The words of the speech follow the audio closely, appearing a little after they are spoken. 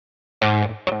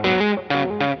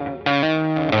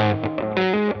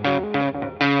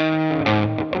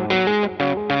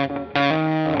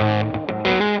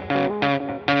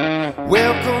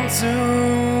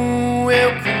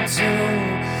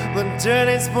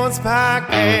Sports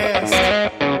Podcast.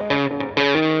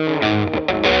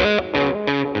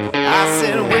 I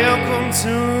said, welcome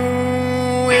to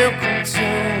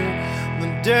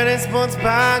the Dirty Sports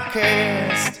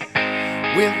Podcast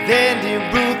with Andy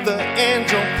Ruther and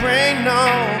Joe Prano.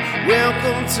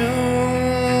 Welcome to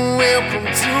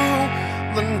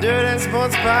the Dirty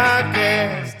Sports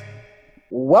Podcast.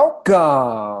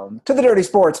 Welcome to the Dirty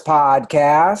Sports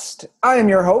Podcast. I am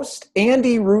your host,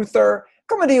 Andy Ruther,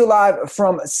 coming to you live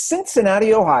from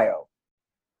Cincinnati, Ohio,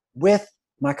 with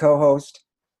my co-host,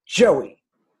 Joey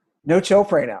No Chill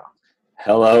Prano.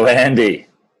 Hello, Andy.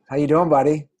 How you doing,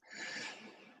 buddy?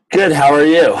 Good. How are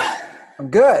you? I'm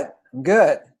good.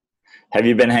 Have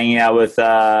you been hanging out with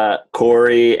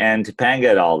Corey and Topanga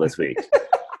at all this week?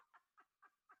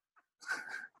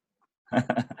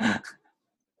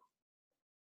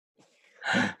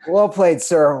 Well played,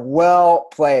 sir. Well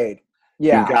played.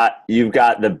 Yeah. You've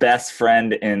got the best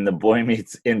friend in the Boy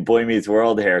Meets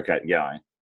World haircut going.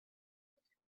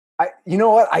 You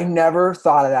know what? I never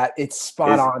thought of that. It's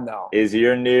spot on, though. Is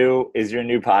your new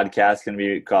podcast going to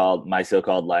be called My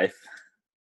So-Called Life?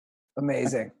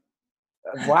 Amazing.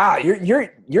 Wow,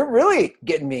 you're really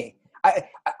getting me.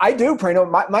 I do, Prano.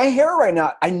 My hair right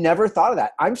now, I never thought of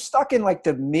that. I'm stuck in like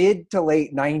the mid to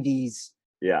late 90s.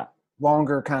 Yeah.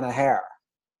 Longer kind of hair.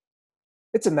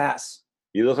 It's a mess.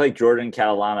 You look like Jordan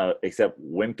Catalano, except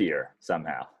wimpier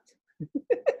somehow.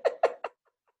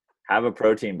 Have a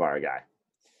protein bar, guy.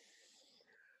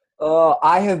 Oh,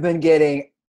 I have been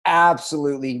getting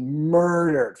absolutely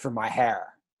murdered for my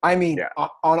hair. I mean,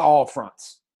 on all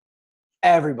fronts.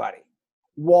 Everybody.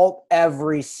 Walt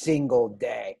every single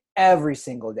day. And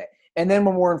then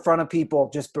when we're in front of people,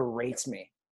 just berates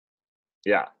me.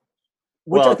 Yeah.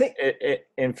 Which well, I think,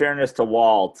 in fairness to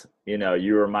Walt,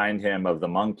 you remind him of the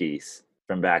Monkees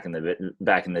from back in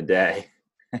the day.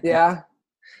 Yeah.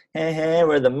 Hey,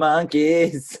 we're the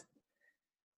Monkees.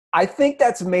 I think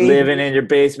that's made living in your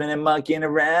basement and monkeying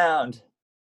around.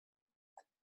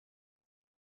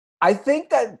 I think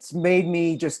that's made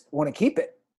me just want to keep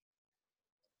it.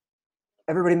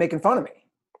 Everybody making fun of me.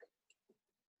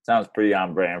 Sounds pretty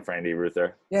on brand for Andy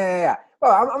Ruther. Yeah.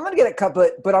 Well, I'm going to get it cut,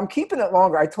 but I'm keeping it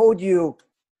longer. I told you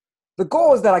the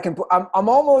goal is that I can put, I'm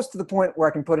almost to the point where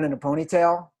I can put it in a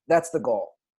ponytail. That's the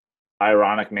goal.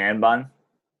 Ironic man bun?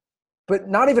 But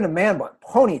not even a man bun,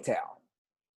 ponytail.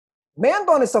 Man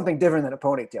bun is something different than a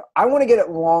ponytail. I want to get it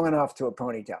long enough to a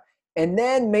ponytail. And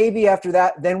then maybe after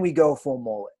that, then we go full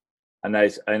mullet. A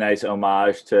nice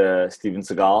homage to Steven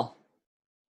Seagal.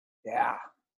 Yeah,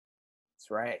 that's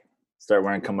right. Start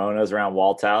wearing kimonos around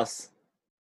Walt's house.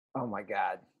 Oh my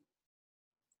God.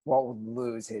 Walt would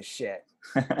lose his shit.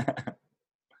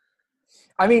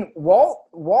 I mean, Walt,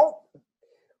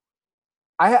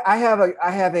 I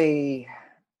have a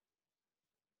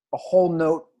whole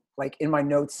note, like in my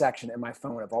notes section in my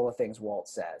phone of all the things Walt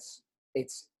says.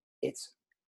 It's to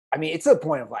the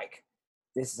point of like,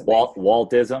 this is amazing.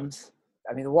 Waltisms.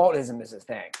 I mean, the Waltism is a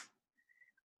thing.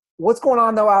 What's going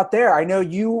on though out there? I know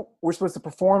you were supposed to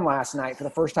perform last night for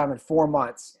the first time in 4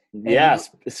 months.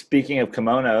 Yes. Speaking of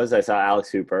kimonos, I saw Alex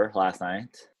Hooper last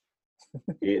night.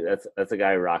 That's a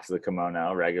guy who rocks the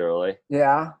kimono regularly.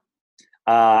 Yeah.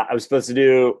 I was supposed to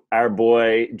do our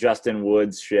boy Justin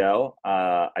Wood's show.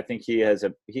 I think he has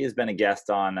been a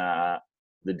guest on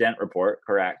the Dent Report,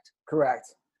 correct?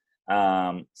 Correct.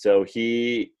 So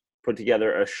he put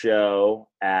together a show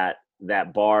at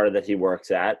that bar that he works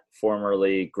at,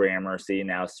 formerly Gramercy,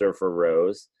 now Surfer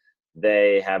Rose.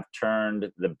 They have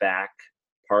turned the back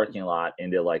parking lot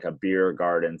into like a beer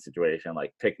garden situation,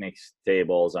 like picnic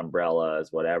tables, umbrellas,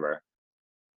 whatever.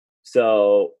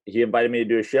 So he invited me to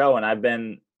do a show, and I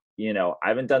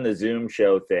haven't done the Zoom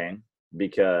show thing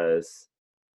because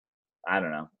I don't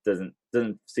know,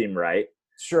 doesn't seem right.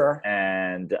 Sure.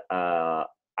 And I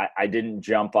didn't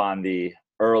jump on the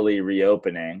early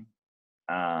reopening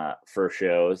for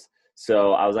shows.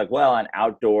 So I was like, well, an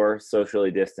outdoor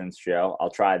socially distanced show, I'll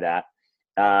try that.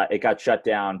 It got shut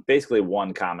down basically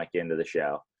one comic into the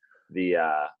show. The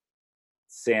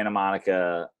Santa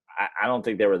Monica, I don't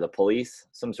think they were the police,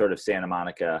 some sort of Santa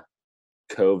Monica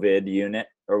COVID unit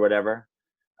or whatever,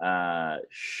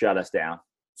 shut us down.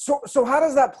 So how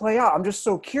does that play out? I'm just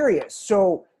so curious.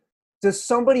 So does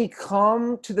somebody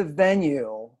come to the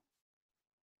venue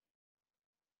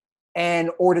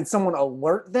or did someone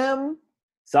alert them?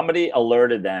 Somebody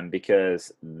alerted them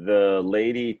because the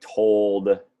lady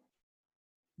told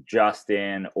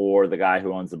Justin or the guy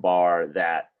who owns the bar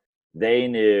that they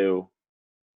knew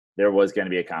there was going to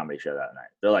be a comedy show that night.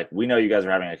 They're like, we know you guys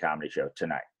are having a comedy show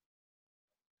tonight.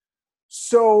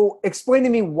 So explain to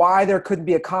me why there couldn't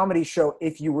be a comedy show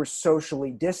if you were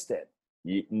socially distant.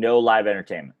 No live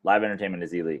entertainment. Live entertainment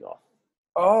is illegal.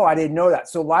 Oh, I didn't know that.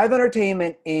 So live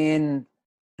entertainment in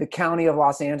the county of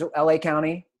Los Angeles, LA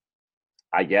County,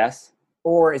 I guess.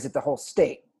 or is it the whole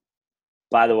state?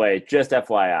 By the way, just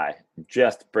FYI,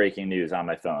 just breaking news on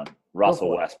my phone.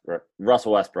 Russell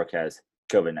Westbrook has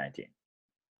COVID-19.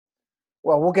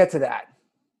 Well, we'll get to that.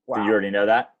 Wow. Did you already know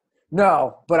that?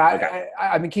 No, but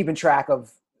I've been keeping track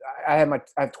of. I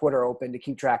have Twitter open to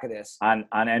keep track of this. On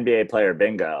NBA Player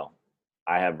Bingo,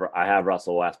 I have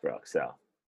Russell Westbrook. So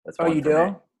that's you do?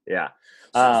 Me. Yeah.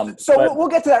 So we'll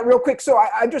get to that real quick. So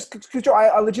I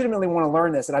legitimately want to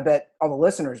learn this, and I bet all the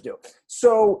listeners do.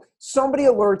 So somebody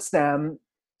alerts them.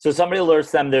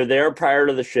 They're there prior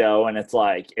to the show, and it's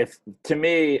like, to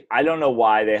me, I don't know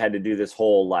why they had to do this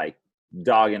whole like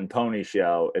dog and pony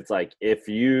show. It's like, if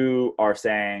you are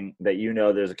saying that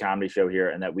there's a comedy show here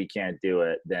and that we can't do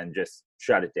it, then just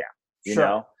shut it down. You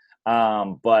know.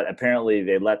 But apparently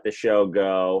they let the show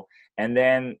go, and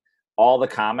then all the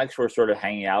comics were sort of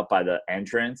hanging out by the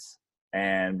entrance,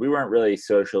 and we weren't really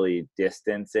socially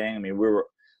distancing. I mean, we were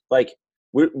like,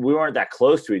 we weren't that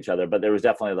close to each other, but there was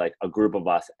definitely like a group of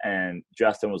us. And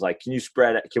Justin was like, can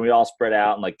we all spread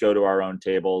out and like go to our own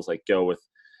tables, like go with,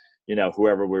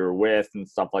 whoever we were with and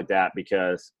stuff like that,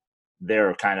 because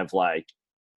they're kind of like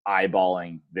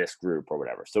eyeballing this group or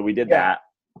whatever. So we did that.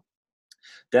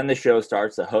 Then the show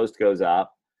starts, the host goes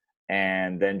up,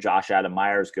 and then Josh Adam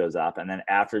Myers goes up. And then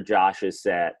after Josh's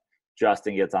set,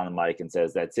 Justin gets on the mic and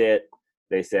says, "That's it."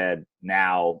 They said,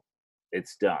 "Now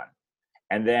it's done."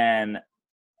 And then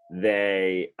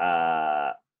they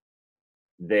so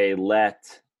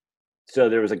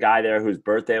there was a guy there whose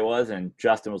birthday it was, and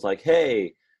Justin was like,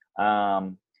 "Hey,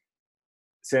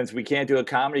 since we can't do a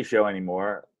comedy show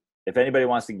anymore, if anybody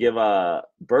wants to give a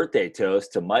birthday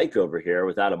toast to Mike over here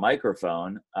without a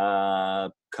microphone,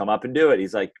 come up and do it."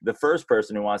 He's like, "The first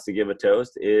person who wants to give a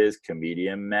toast is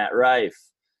comedian Matt Rife."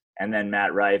 And then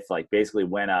Matt Rife like basically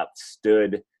went up,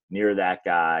 stood near that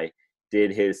guy,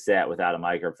 did his set without a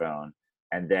microphone.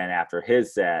 And then after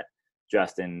his set,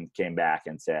 Justin came back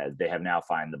and said, "They have now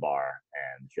fined the bar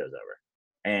and the show's over.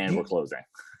 And we're closing."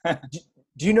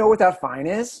 Do you know what that fine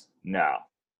is? No.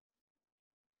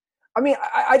 I mean,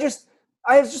 I just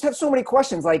have so many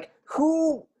questions. Like,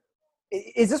 who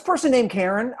is this person named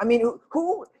Karen? I mean,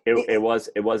 who? It was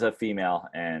a female,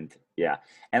 and yeah.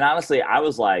 And honestly, I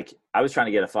was trying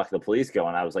to get a fuck the police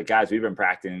going. I was like, guys, we've been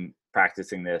practicing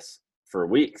this for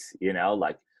weeks.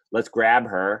 Like, let's grab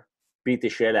her, beat the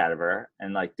shit out of her,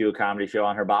 and like do a comedy show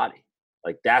on her body.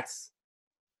 Like, that's,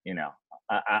 I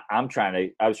was trying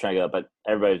to go, but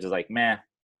everybody was just like, "Man,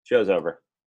 show's over."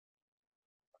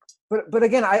 But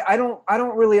again, I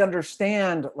don't really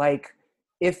understand, like,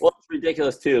 well, it's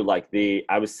ridiculous too. Like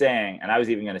I was saying, and I was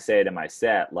even going to say it in my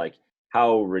set, like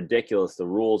how ridiculous the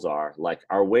rules are. Like,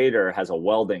 our waiter has a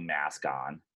welding mask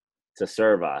on to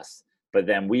serve us, but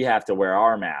then we have to wear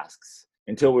our masks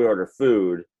until we order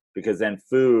food, because then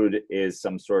food is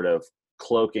some sort of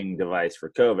cloaking device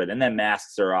for COVID, and then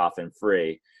masks are off and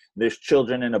free. There's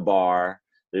children in a bar.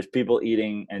 There's people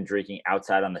eating and drinking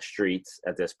outside on the streets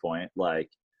at this point. Like,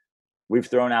 we've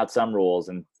thrown out some rules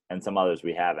and some others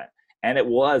we haven't. And it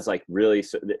was like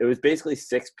it was basically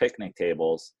 6 picnic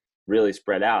tables really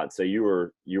spread out. So you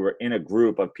were in a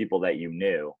group of people that you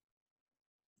knew.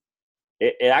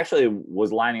 It actually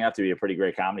was lining up to be a pretty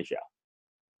great comedy show.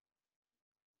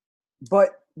 But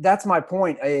that's my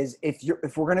point, is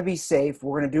if we're going to be safe,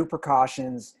 we're going to do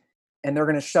precautions, and they're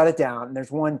going to shut it down. And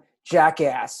there's one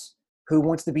jackass who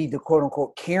wants to be the quote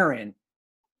unquote Karen.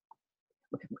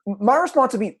 My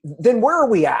response would be, then where are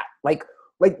we at? Like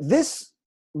this,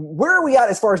 where are we at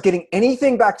as far as getting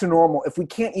anything back to normal if we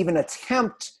can't even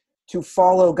attempt to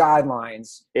follow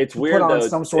guidelines? It's weird, put on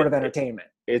some sort of entertainment.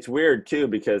 It's weird too,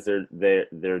 because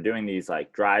they're doing these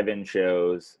like drive-in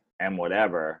shows and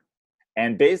whatever.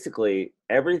 And basically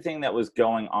everything that was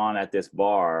going on at this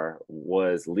bar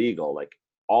was legal. Like,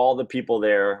 all the people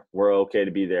there were okay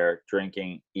to be there,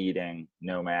 drinking, eating,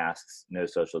 no masks, no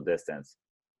social distance.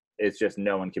 It's just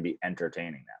no one could be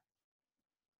entertaining them.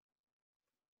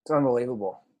 It's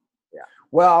unbelievable. Yeah.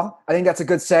 Well, I think that's a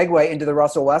good segue into the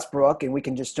Russell Westbrook, and we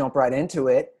can just jump right into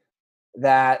it.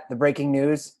 That the breaking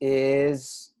news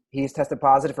is he's tested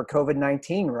positive for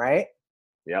COVID-19, right?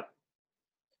 Yep.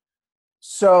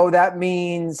 So that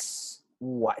means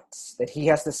what? That he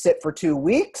has to sit for 2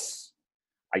 weeks?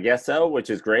 I guess so, which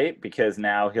is great, because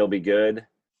now he'll be good.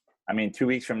 I mean, 2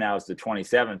 weeks from now is the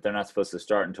 27th. They're not supposed to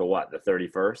start until what? The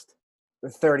 31st? The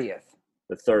 30th.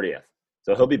 The 30th.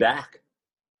 So he'll be back.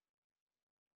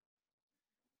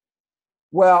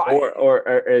 Well,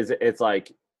 or is it's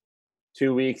like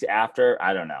 2 weeks after?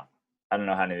 I don't know. I don't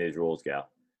know how many of these rules go.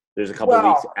 There's a couple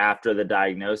weeks after the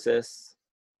diagnosis.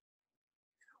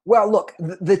 Well, look,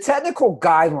 the technical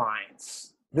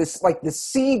guidelines, the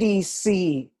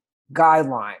CDC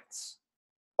guidelines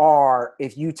are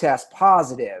if you test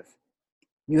positive,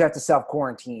 you have to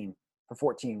self-quarantine for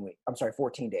 14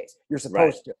 days. You're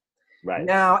supposed to. Right.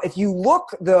 Now, if you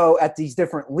look, though, at these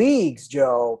different leagues,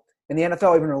 Joe, and the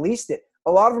NFL even released it,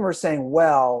 a lot of them are saying,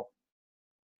 well,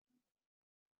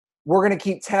 we're going to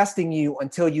keep testing you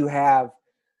until you have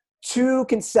 2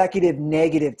 consecutive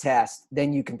negative tests,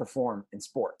 then you can perform in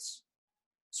sports.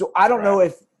 So I don't know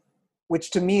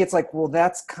which to me, it's like, well,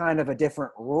 that's kind of a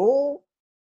different rule.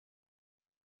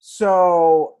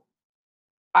 So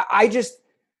I just,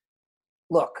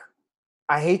 look,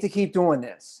 I hate to keep doing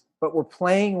this, but we're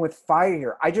playing with fire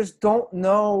here. I don't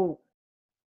know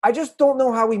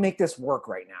how we make this work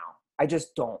right now. I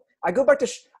just don't. I go back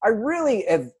to, I really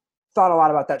have thought a lot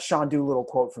about that Sean Doolittle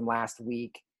quote from last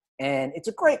week. And it's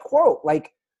a great quote.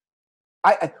 Like,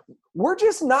 we're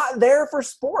just not there for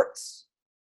sports.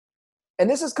 And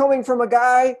this is coming from a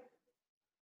guy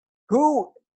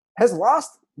who has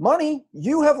lost money.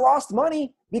 You have lost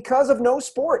money because of no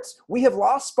sports. We have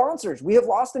lost sponsors. We have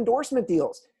lost endorsement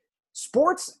deals.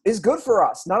 Sports is good for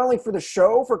us, not only for the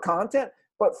show, for content,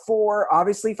 but for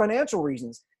obviously financial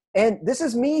reasons. And this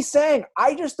is me saying,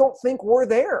 I just don't think we're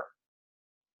there.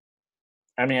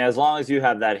 I mean, as long as you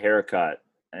have that haircut,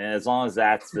 and as long as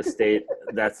that's the state,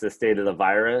 that's the state of the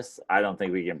virus, I don't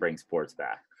think we can bring sports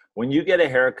back. When you get a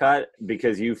haircut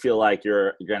because you feel like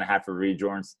you're going to have to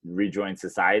rejoin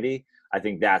society, I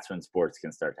think that's when sports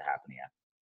can start to happen again.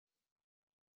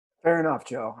 Fair enough,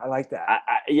 Joe. I like that.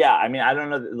 Yeah, I mean, I don't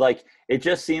know. Like, it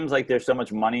just seems like there's so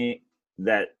much money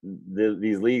that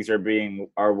these leagues are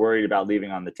worried about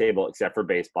leaving on the table, except for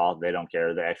baseball. They don't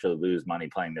care. They actually lose money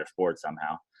playing their sport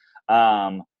somehow.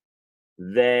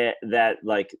 That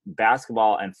like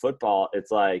basketball and football,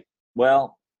 it's like,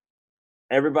 well,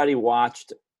 everybody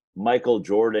watched Michael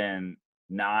Jordan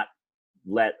not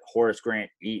let Horace Grant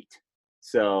eat.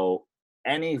 So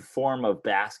any form of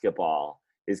basketball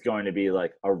is going to be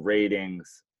like a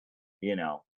ratings,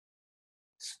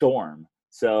 storm.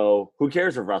 So who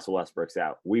cares if Russell Westbrook's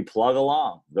out? We plug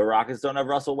along. The Rockets don't have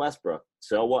Russell Westbrook.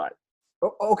 So what?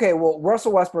 Okay, well,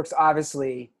 Russell Westbrook's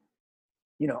obviously,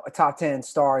 a top 10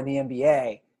 star in the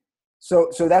NBA. So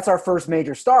that's our first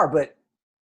major star. But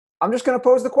I'm just going to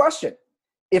pose the question.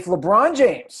 If LeBron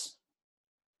James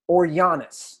or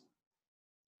Giannis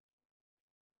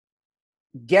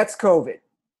gets COVID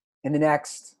in the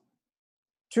next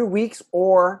 2 weeks,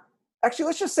 or actually,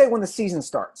 let's just say when the season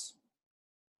starts,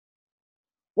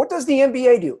 what does the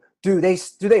NBA do? Do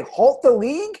they halt the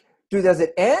league? Does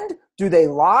it end? Do they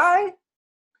lie?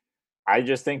 I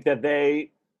just think that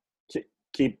they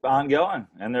keep on going,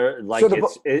 and they're like,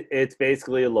 it's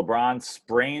basically LeBron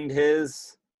sprained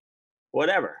his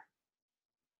whatever.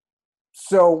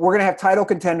 So we're gonna have title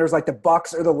contenders like the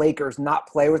Bucks or the Lakers not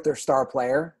play with their star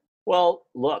player. Well,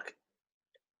 look,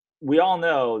 we all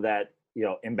know that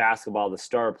in basketball the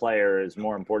star player is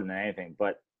more important than anything,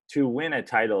 but to win a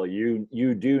title,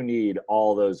 you do need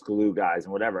all those glue guys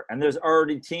and whatever. And there's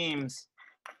already teams.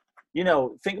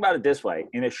 Think about it this way: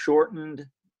 in a shortened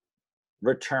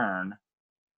return.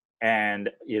 And,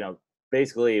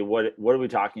 basically what are we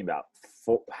talking about?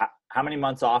 How many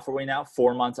months off are we now?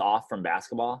 4 months off from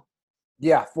basketball?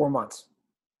 Yeah, 4 months.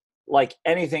 Like,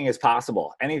 anything is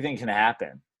possible. Anything can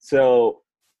happen. So,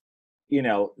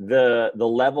 the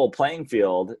level playing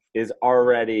field is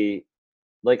already,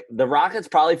 like, the Rockets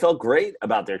probably felt great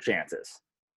about their chances.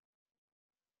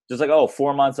 Just like,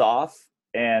 4 months off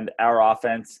and our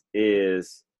offense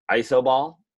is iso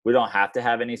ball. We don't have to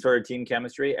have any sort of team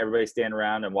chemistry. Everybody stand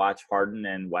around and watch Harden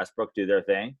and Westbrook do their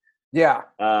thing. Yeah.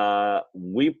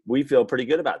 We feel pretty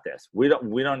good about this. We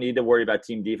don't need to worry about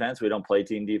team defense. We don't play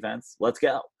team defense. Let's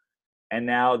go. And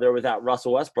now they're without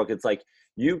Russell Westbrook. It's like,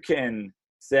 you can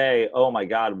say, oh my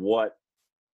God, what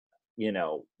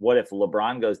if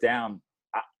LeBron goes down?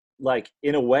 Like,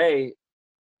 in a way,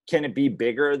 can it be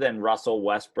bigger than Russell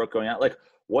Westbrook going out? Like,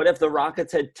 what if the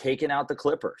Rockets had taken out the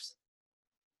Clippers?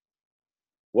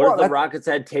 What if the Rockets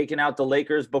had taken out the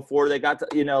Lakers before they got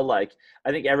to,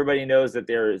 I think everybody knows that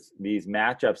there's these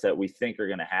matchups that we think are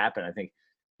going to happen. I think,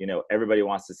 everybody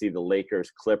wants to see the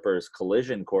Lakers-Clippers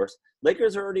collision course.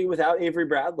 Lakers are already without Avery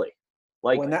Bradley.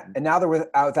 And now they're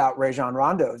without Rajon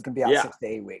Rondo. It's going to be out 6 to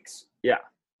 8 weeks. Yeah.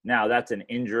 Now that's an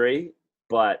injury,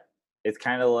 but it's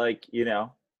kind of like,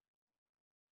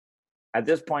 at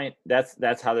this point,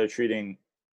 that's how they're treating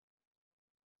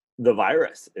the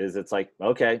virus. Is it's like,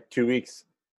 okay, 2 weeks.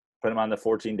 Put him on the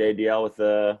 14-day DL with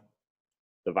the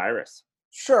virus.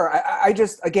 Sure. I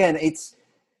just, again,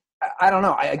 I don't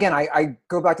know. I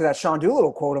go back to that Sean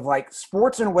Doolittle quote of like,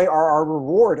 sports in a way are our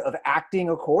reward of acting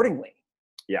accordingly.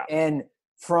 Yeah. And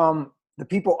from the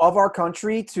people of our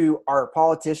country to our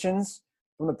politicians,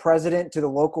 from the president to the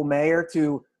local mayor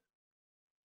to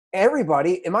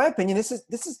everybody, in my opinion, this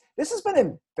has been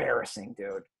embarrassing,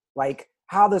 dude. Like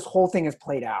how this whole thing has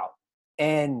played out.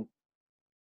 And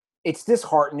it's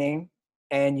disheartening.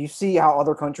 And you see how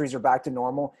other countries are back to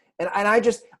normal. And I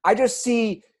just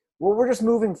see, well, we're just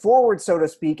moving forward, so to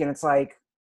speak. And it's like,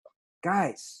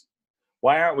 guys,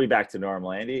 why aren't we back to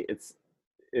normal, Andy?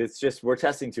 It's just we're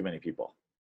testing too many people.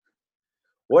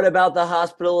 What about the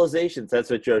hospitalizations? That's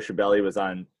what Joe Schiavelli was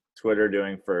on Twitter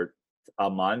doing for a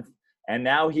month. And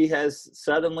now he has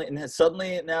suddenly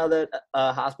now that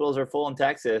hospitals are full in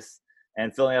Texas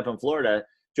and filling up in Florida,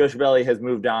 Joe Schiavelli has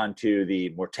moved on to the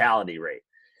mortality rate.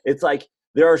 It's like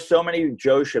there are so many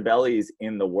Joe Schiavellis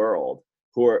in the world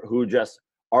who just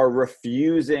are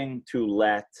refusing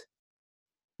to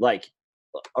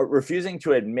refusing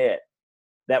to admit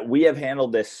that we have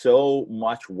handled this so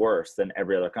much worse than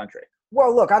every other country.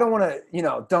 Well, look, I don't want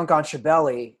to, dunk on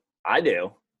Schiavelli. I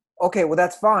do. Okay, well,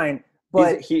 that's fine.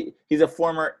 But he's a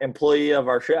former employee of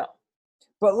our show.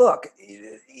 But look,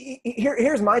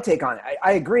 here's my take on it.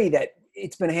 I agree that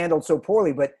it's been handled so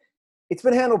poorly, but it's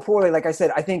been handled poorly, like I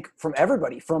said, I think from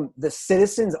everybody, from the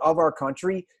citizens of our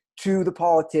country to the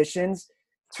politicians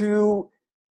to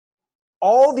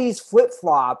all these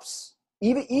flip-flops,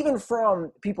 even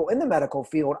from people in the medical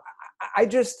field. I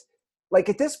just, like,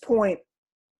 at this point,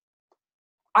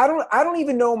 I don't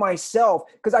even know myself,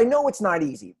 because I know it's not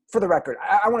easy. For the record,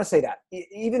 I want to say that,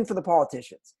 even for the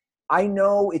politicians, I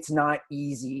know it's not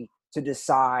easy to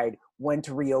decide when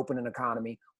to reopen an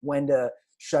economy, when to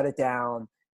shut it down.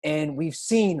 And we've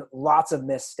seen lots of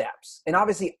missteps. And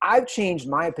obviously, I've changed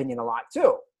my opinion a lot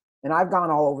too. And I've gone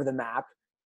all over the map.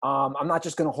 I'm not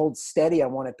just going to hold steady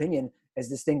on one opinion as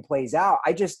this thing plays out.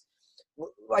 I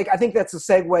think that's a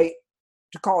segue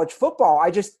to college football.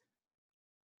 I just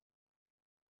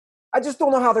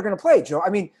don't know how they're going to play, Joe.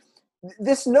 I mean,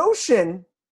 this notion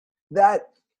that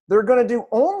they're going to do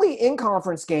only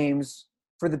in-conference games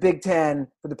for the Big Ten,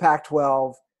 for the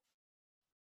Pac-12,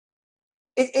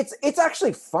 it's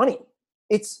actually funny.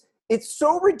 It's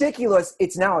so ridiculous.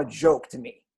 It's now a joke to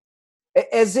me.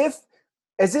 As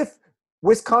if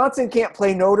Wisconsin can't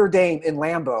play Notre Dame in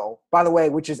Lambeau, by the way,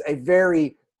 which is a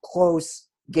very close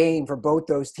game for both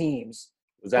those teams.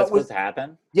 Was that supposed to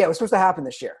happen? Yeah, it was supposed to happen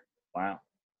this year. Wow.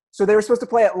 So they were supposed to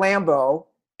play at Lambeau,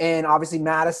 and obviously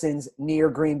Madison's near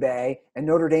Green Bay, and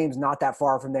Notre Dame's not that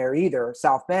far from there either,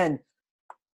 South Bend.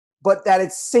 But that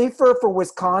it's safer for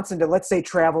Wisconsin to, let's say,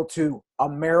 travel to a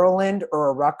Maryland or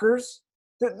a Rutgers.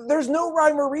 There's no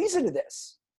rhyme or reason to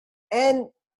this. And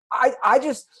I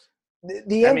just –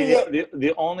 the NBA –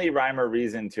 the only rhyme or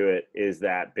reason to it is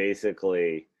that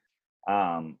basically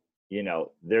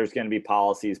there's going to be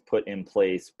policies put in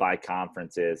place by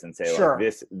conferences and say, sure,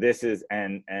 like, this is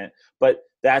 – but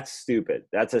that's stupid.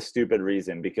 That's a stupid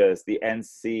reason, because the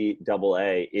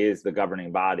NCAA is the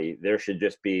governing body. There should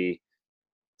just be –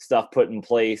 stuff put in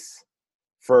place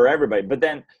for everybody. But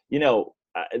then,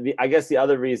 I guess the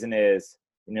other reason is,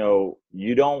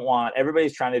 you don't want –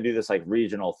 everybody's trying to do this, like,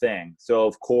 regional thing. So,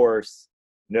 of course,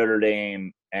 Notre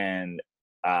Dame and,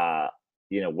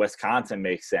 Wisconsin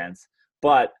makes sense.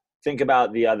 But think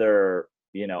about the other,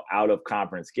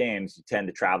 out-of-conference games. You tend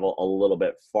to travel a little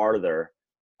bit farther.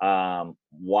 I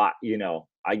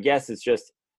guess it's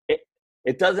just –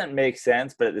 it doesn't make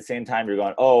sense, but at the same time, you're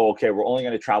going, oh, okay, we're only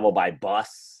going to travel by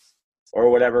bus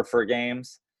or whatever for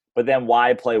games. But then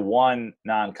why play one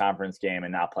non-conference game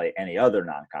and not play any other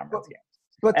non-conference games?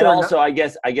 But and also, I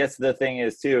guess the thing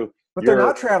is too. But they're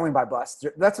not traveling by bus.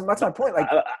 That's my point. Like,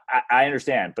 I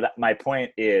understand, but my point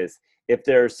is, if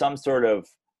there's some sort of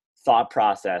thought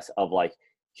process of like,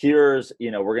 here's,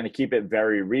 we're going to keep it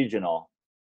very regional,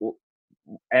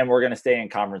 and we're going to stay in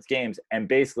conference games. And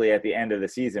basically at the end of the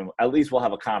season, at least we'll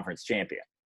have a conference champion.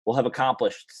 We'll have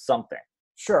accomplished something.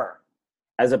 Sure.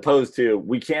 As opposed to,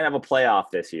 we can't have a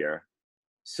playoff this year,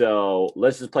 so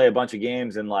let's just play a bunch of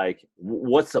games and, like,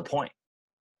 what's the point?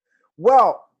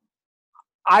 Well,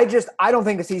 I don't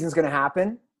think the season's going to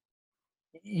happen.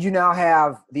 You now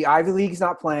have the Ivy League's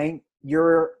not playing.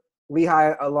 You're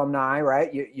Lehigh alumni,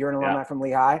 right? You're an alumni from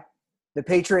Lehigh. The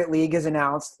Patriot League is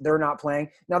announced. They're not playing.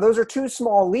 Now, those are two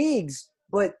small leagues,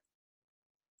 but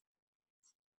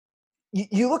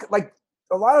you look at, like,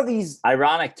 a lot of these –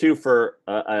 ironic, too, for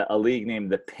a league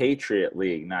named the Patriot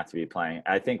League not to be playing.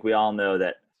 I think we all know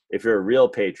that if you're a real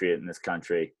patriot in this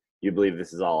country, you believe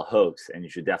this is all a hoax, and you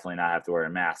should definitely not have to wear a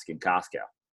mask in Costco.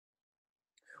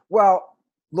 Well,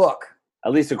 Look,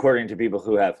 at least according to people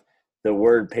who have the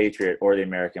word patriot or the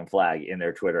American flag in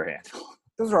their Twitter handle.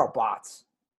 Those are all bots.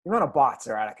 The amount of bots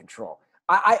are out of control.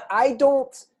 I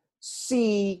don't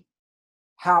see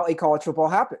how a college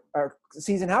football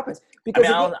season happens.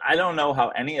 Because I don't know how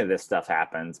any of this stuff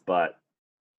happens, but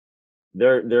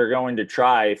they're going to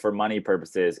try for money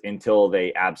purposes until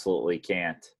they absolutely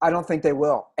can't. I don't think they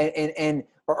will.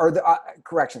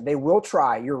 Correction, they will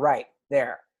try. You're right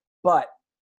there. But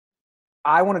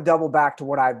I want to double back to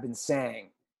what I've been saying.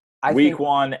 Week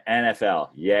 1 NFL,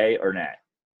 yay or nay?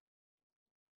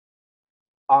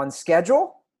 On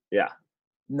schedule? Yeah.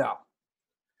 No.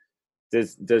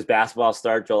 Does basketball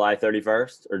start July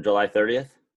 31st or July 30th?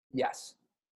 Yes.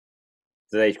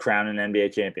 Do they crown an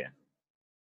NBA champion?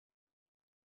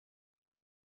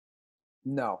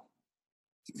 No.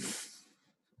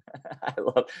 I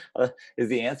love. Is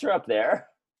the answer up there?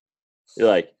 You're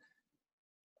like,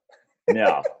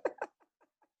 no.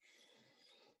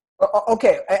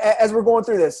 Okay, as we're going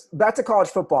through this, back to college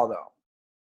football, though.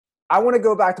 I want to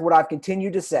go back to what I've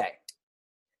continued to say.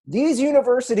 These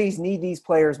universities need these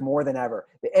players more than ever.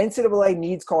 The NCAA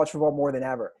needs college football more than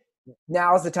ever.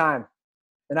 Now is the time.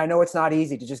 And I know it's not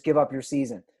easy to just give up your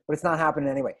season, but it's not happening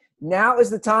anyway. Now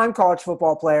is the time, college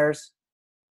football players.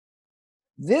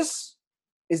 This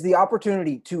is the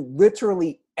opportunity to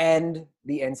literally end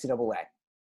the NCAA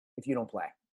if you don't play.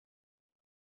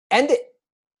 End it.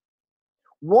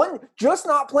 Just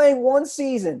not playing one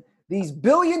season. These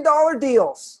billion-dollar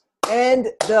deals. End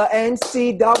the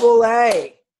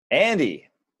NCAA. Andy,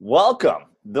 welcome.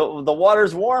 The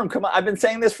water's warm. Come on. I've been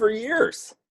saying this for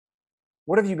years.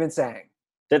 What have you been saying?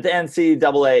 That the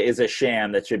NCAA is a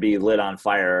sham that should be lit on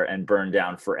fire and burned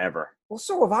down forever. Well,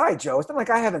 so have I, Joe. It's not like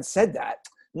I haven't said that.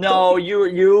 No,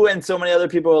 you and so many other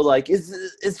people are like, it's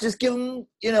just give them,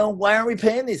 why aren't we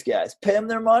paying these guys? Pay them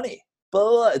their money. Blah,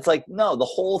 blah, blah. It's like, no, the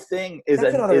whole thing is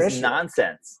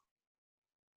nonsense.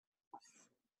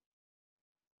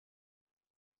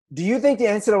 Do you think the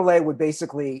NCAA would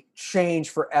basically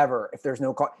change forever if there's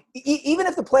no even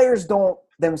if the players don't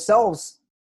themselves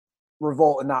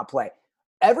revolt and not play?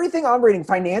 Everything I'm reading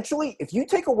financially, if you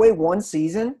take away one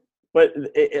season. But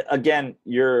again,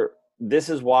 this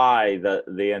is why the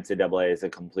NCAA is a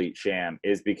complete sham,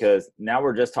 is because now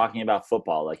we're just talking about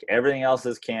football. Like everything else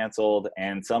is canceled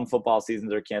and some football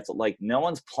seasons are canceled. Like no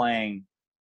one's playing,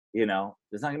 there's not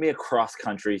going to be a cross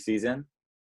country season.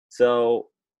 So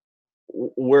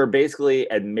we're basically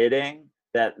admitting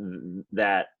that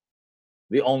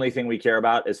the only thing we care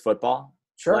about is football.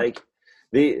 Sure. Like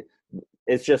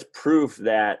it's just proof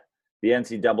that the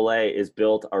NCAA is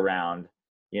built around,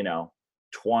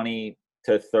 20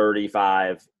 to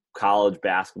 35 college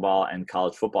basketball and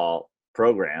college football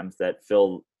programs that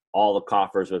fill all the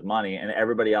coffers with money, and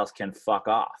everybody else can fuck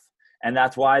off. And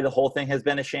that's why the whole thing has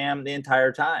been a sham the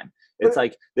entire time. It's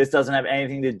like, this doesn't have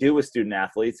anything to do with student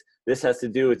athletes. This has to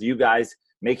do with you guys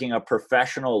making a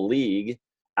professional league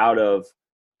out of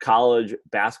college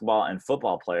basketball and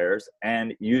football players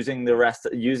and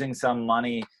using some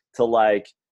money to like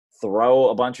throw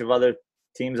a bunch of other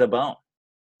teams a bone.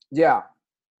 Yeah.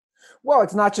 Well,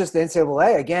 it's not just the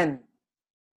NCAA. Again,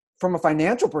 from a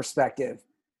financial perspective,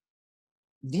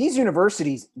 these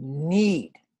universities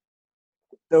need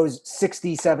those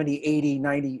 60, 70, 80,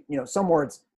 90, somewhere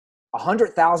it's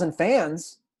 100,000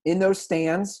 fans in those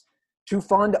stands to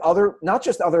fund not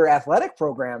just other athletic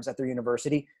programs at their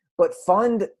university, but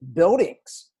fund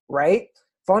buildings, right?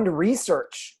 Fund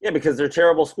research. Yeah, because they're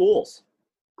terrible schools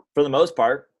for the most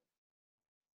part.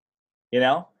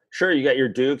 Sure, you got your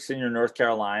Dukes and your North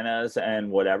Carolinas and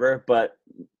whatever, but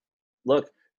look,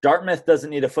 Dartmouth doesn't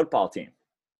need a football team.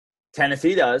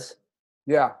 Tennessee does.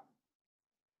 Yeah.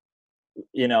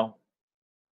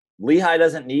 Lehigh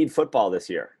doesn't need football this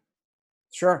year.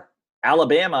 Sure.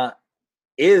 Alabama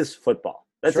is football.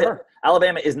 That's sure. it.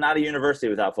 Alabama is not a university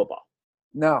without football.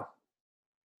 No.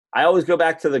 I always go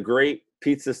back to the great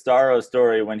Pete Sestaro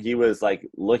story when he was like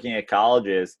looking at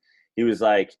colleges. He was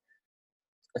like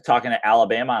talking to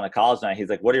Alabama on a college night. He's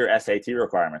like, what are your SAT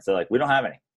requirements? They're like, we don't have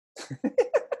any.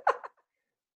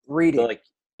 Reading. They're like,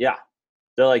 yeah.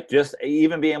 They're like, just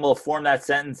even being able to form that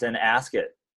sentence and ask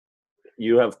it,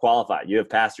 you have qualified. You have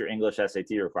passed your English SAT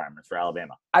requirements for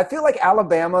Alabama. I feel like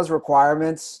Alabama's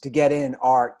requirements to get in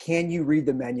are, can you read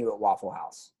the menu at Waffle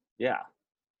House? Yeah.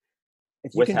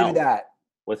 If you can do that.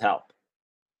 With help.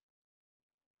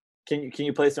 Can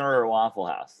you place an order at Waffle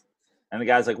House? And the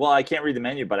guy's like, well, I can't read the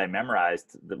menu, but I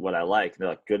memorized what I like. And they're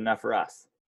like, good enough for us.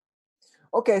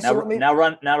 Okay, now, so now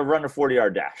run a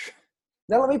 40-yard dash.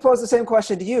 Now let me pose the same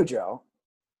question to you, Joe.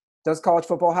 Does college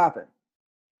football happen?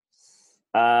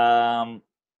 I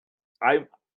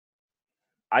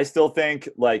I still think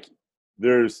like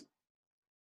there's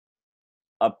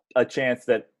a chance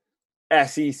that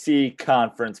SEC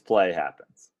conference play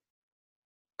happens.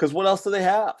 Because what else do they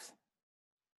have?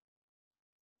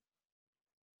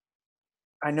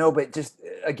 I know, but just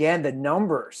again, the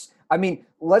numbers. I mean,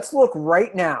 let's look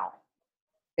right now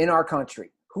in our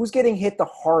country. Who's getting hit the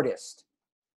hardest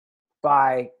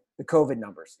by the COVID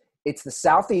numbers? It's the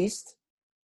Southeast,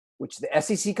 which is the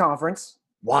SEC conference.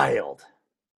 Wild.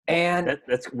 And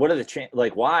that's what are the chances?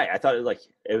 Like, why? I thought it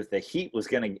was the Heat was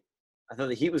gonna. I thought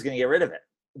the Heat was gonna get rid of it.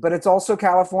 But it's also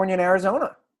California and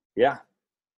Arizona. Yeah.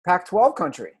 Pac-12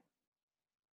 country.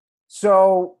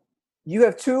 So you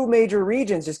have two major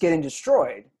regions just getting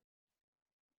destroyed.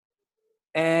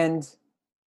 And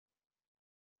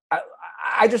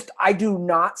I do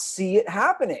not see it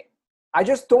happening. I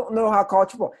just don't know how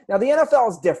college football. Now, the NFL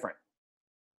is different.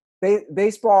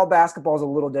 Baseball, basketball is a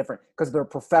little different because they're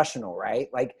professional, right?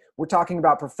 Like, we're talking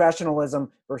about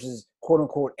professionalism versus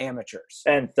quote-unquote amateurs.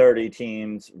 And 30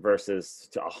 teams versus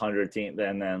 100 teams.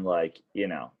 And then, like, you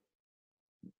know,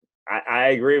 I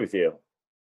agree with you.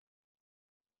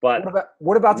 But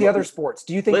what about the other sports?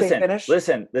 Do you think they finished?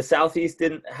 Listen, the Southeast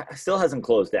still hasn't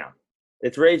closed down.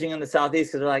 It's raging in the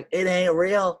Southeast because they're like, it ain't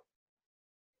real.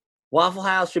 Waffle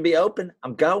House should be open.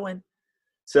 I'm going.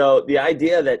 So the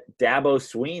idea that Dabo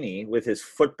Swinney with his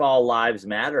Football Lives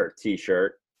Matter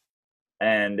T-shirt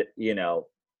and, you know,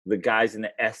 the guys in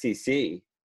the SEC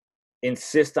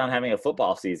insist on having a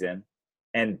football season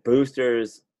and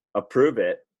boosters approve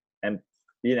it, and,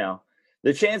 you know,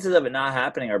 the chances of it not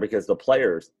happening are because the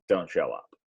players don't show up.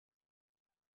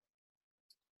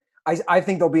 I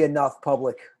think there'll be enough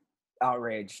public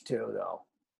outrage too, though.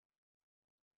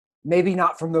 Maybe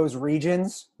not from those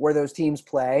regions where those teams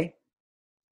play,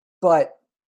 but,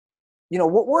 you know,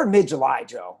 we're in mid-July,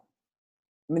 Joe.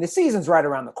 I mean, the season's right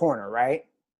around the corner, right?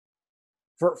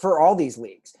 For all these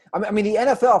leagues. I mean, the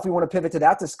NFL, if we want to pivot to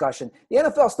that discussion, the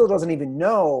NFL still doesn't even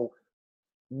know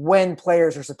when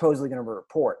players are supposedly going to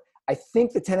report. I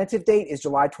think the tentative date is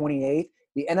July 28th.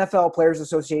 The NFL Players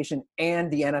Association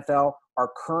and the NFL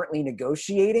are currently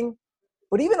negotiating.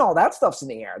 But even all that stuff's in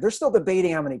the air. They're still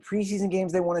debating how many preseason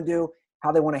games they want to do,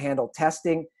 how they want to handle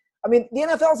testing. I mean, the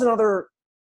NFL is another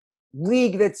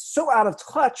league that's so out of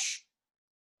touch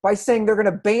by saying they're going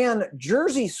to ban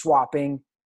jersey swapping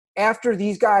after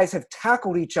these guys have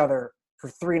tackled each other for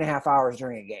 3.5 hours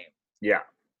during a game. Yeah.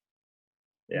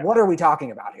 What are we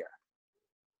talking about here?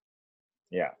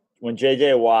 Yeah. When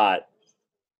J.J. Watt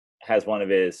has one of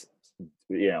his,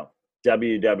 you know,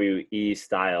 WWE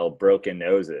style broken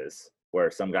noses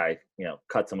where some guy, you know,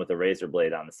 cuts him with a razor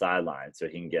blade on the sideline so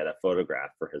he can get a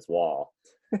photograph for his wall.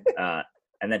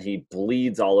 And then he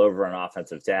bleeds all over an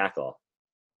offensive tackle.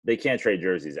 They can't trade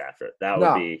jerseys after it. That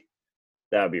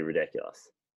would be ridiculous.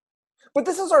 But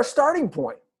this is our starting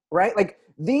point, right? Like,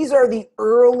 these are the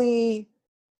early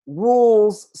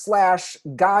rules /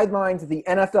 guidelines the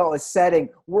NFL is setting.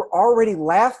 We're already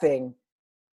laughing.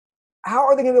 How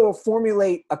are they going to be able to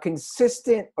formulate a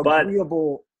consistent,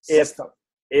 agreeable system?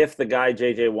 If the guy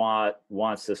J.J. Watt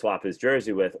wants to swap his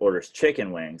jersey with orders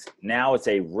chicken wings, now it's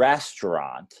a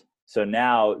restaurant. So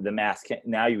now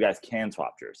now you guys can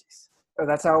swap jerseys. Oh,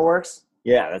 that's how it works?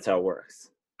 Yeah, that's how it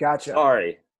works. Gotcha.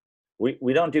 Sorry.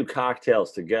 We don't do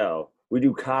cocktails to go. We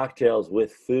do cocktails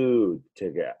with food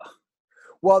to go.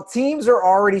 Well, teams are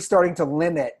already starting to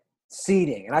limit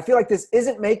seating, and I feel like this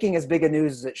isn't making as big a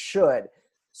news as it should.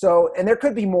 So, and there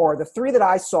could be more. The three that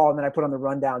I saw and that I put on the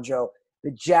rundown, Joe,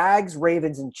 the Jags,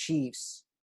 Ravens, and Chiefs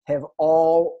have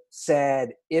all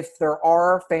said if there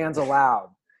are fans allowed.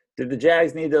 Did the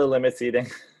Jags need to limit seating?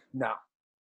 No.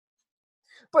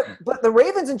 But the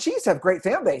Ravens and Chiefs have great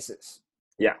fan bases.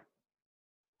 Yeah.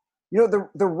 You know,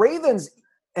 the Ravens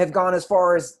have gone as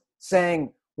far as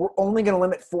saying we're only going to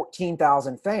limit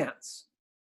 14,000 fans.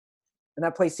 And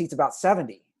that place seats about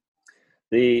 70.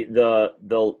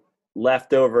 The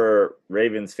leftover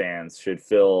Ravens fans should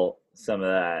fill some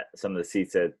of the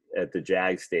seats at the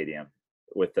Jags stadium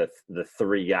with the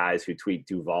three guys who tweet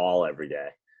Duval every day.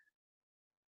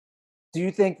 Do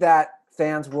you think that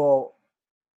fans will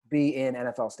be in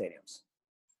NFL stadiums?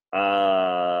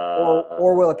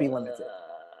 Or will it be limited?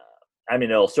 I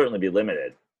mean, it'll certainly be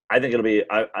limited. I think it'll be.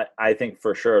 I think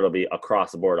for sure it'll be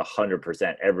across the board.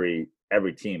 100%. Every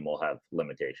team will have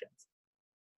limitations.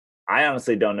 I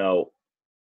honestly don't know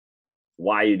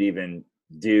why you'd even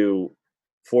do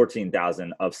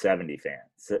 14,000 of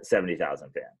 70,000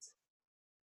 fans.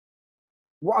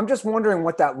 Well, I'm just wondering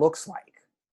what that looks like.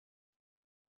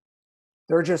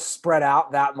 They're just spread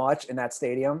out that much in that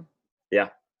stadium. Yeah.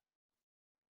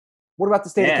 What about the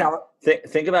state of California?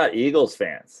 Think about Eagles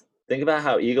fans. Think about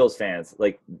how Eagles fans,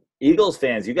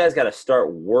 you guys got to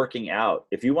start working out.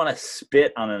 If you want to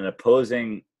spit on an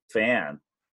opposing fan,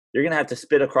 you're going to have to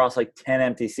spit across like 10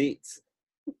 empty seats.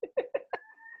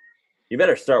 You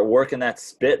better start working that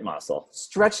spit muscle.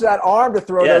 Stretch that arm to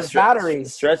throw those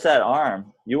batteries. Stretch that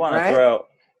arm. You want to throw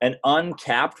an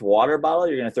uncapped water bottle,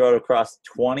 you're going to throw it across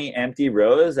 20 empty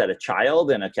rows at a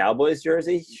child in a Cowboys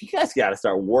jersey? You guys got to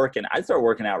start working. I'd start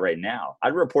working out right now.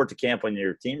 I'd report to camp when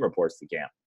your team reports to camp.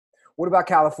 What about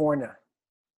California?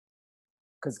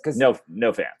 Because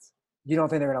no fans. You don't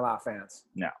think they're going to allow fans?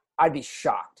 No. I'd be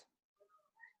shocked.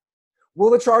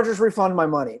 Will the Chargers refund my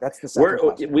money? That's the second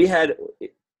question. We had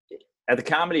 – at the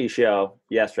comedy show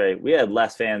yesterday, we had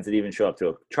less fans that even show up to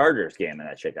a Chargers game, and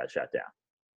that shit got shut down.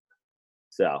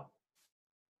 So.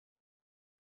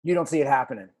 You don't see it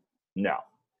happening? No.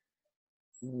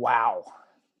 Wow.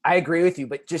 I agree with you,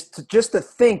 but just to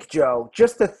think, Joe,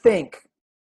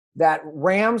 that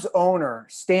Rams owner,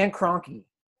 Stan Kroenke,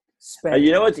 spent.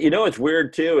 You know what's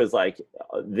weird too is like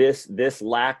this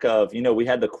lack of, we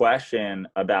had the question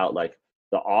about like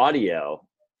the audio.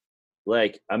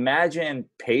 Like, imagine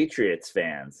Patriots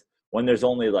fans when there's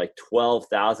only like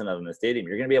 12,000 of them in the stadium.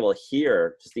 You're going to be able to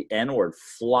hear just the N-word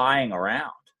flying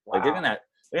around. Wow. Like, they're going to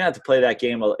have to play that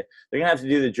game. They're going to have to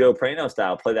do the Joe Prano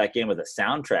style, play that game with a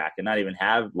soundtrack and not even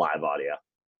have live audio.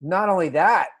 Not only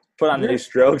that. Put on the new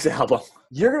Strokes album.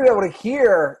 You're going to be able to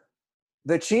hear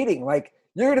the cheating. Like,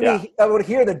 you're going to be able to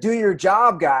hear the do your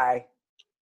job guy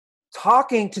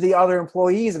talking to the other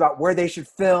employees about where they should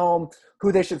film,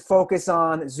 who they should focus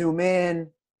on, zoom in.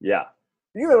 Yeah.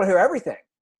 You're able to hear everything.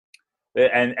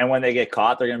 And when they get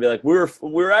caught, they're going to be like,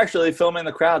 we're actually filming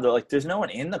the crowd. They're like, there's no one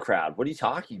in the crowd. What are you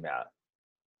talking about?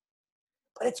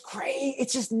 But it's great.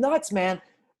 It's just nuts, man.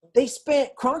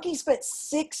 Kroenke spent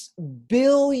 $6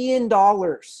 billion.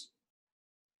 $6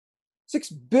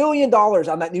 billion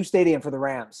on that new stadium for the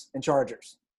Rams and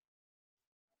Chargers.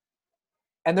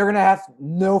 And they're going to have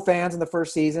no fans in the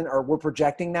first season, or we're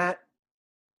projecting that.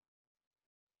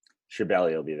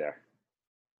 Schiavelli will be there.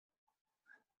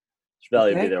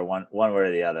 Schiavelli will be there one way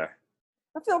or the other.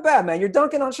 I feel bad, man. You're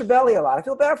dunking on Schiavelli a lot. I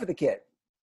feel bad for the kid.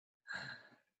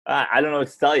 I don't know what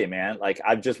to tell you, man. Like,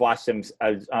 I've just watched him.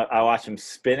 I watched him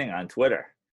spinning on Twitter.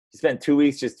 He spent 2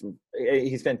 weeks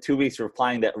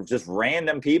replying to just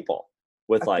random people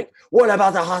with like, "What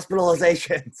about the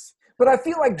hospitalizations?" But I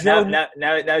feel like Joe now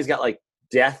he's got like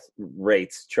death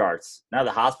rates charts. Now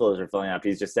the hospitals are filling up.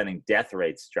 He's just sending death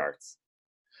rates charts.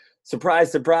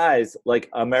 Surprise, surprise. Like,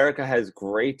 America has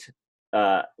great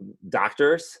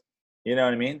doctors. You know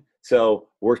what I mean? So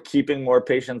we're keeping more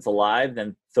patients alive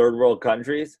than third world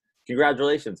countries.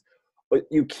 Congratulations. But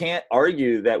you can't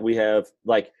argue that we have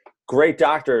like great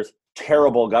doctors,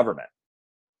 terrible government.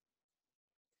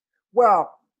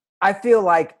 Well, I feel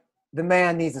like the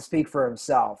man needs to speak for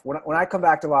himself. When I come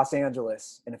back to Los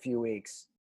Angeles in a few weeks,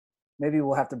 maybe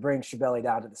we'll have to bring Schiavelli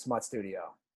down to the Smut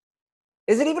Studio.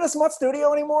 Is it even a Smut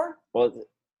Studio anymore? Well,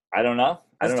 I don't know.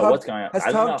 I don't know what's going on. Has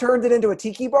Tug turned it into a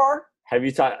tiki bar? Have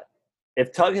you talked?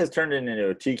 If Tug has turned it into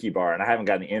a tiki bar and I haven't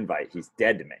gotten the invite, he's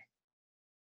dead to me.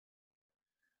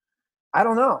 I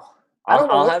don't know.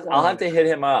 I'll have to hit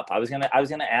him up. I was gonna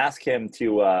ask him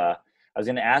to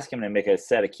make a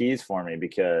set of keys for me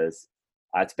because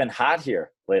it's been hot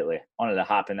here lately. I wanted to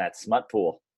hop in that smut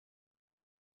pool.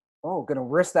 Oh, gonna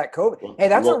risk that COVID. Hey,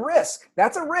 that's a risk.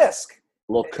 That's a risk.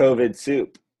 A little COVID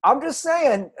soup. I'm just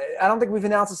saying, I don't think we've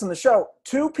announced this on the show.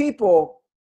 2 people,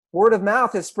 word of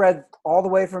mouth has spread all the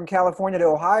way from California to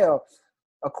Ohio.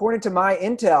 According to my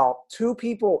intel, 2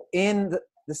 people in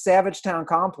the Savage Town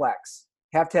complex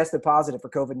have tested positive for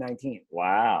COVID-19.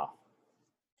 Wow.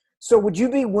 So would you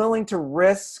be willing to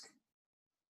risk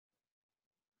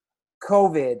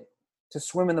COVID to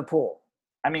swim in the pool?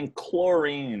 I mean,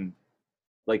 chlorine,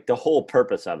 like the whole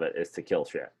purpose of it is to kill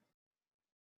shit.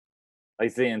 Like,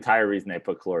 it's the entire reason they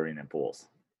put chlorine in pools.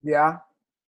 Yeah?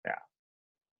 Yeah.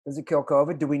 Does it kill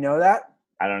COVID? Do we know that?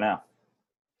 I don't know.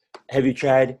 Have you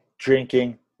tried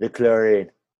drinking the chlorine?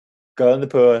 Go in the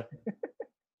pool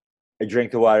and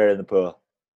drink the water in the pool.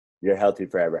 You're healthy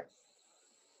forever.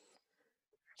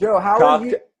 Joe,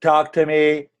 talk to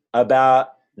me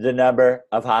about the number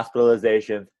of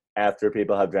hospitalizations after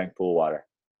people have drank pool water.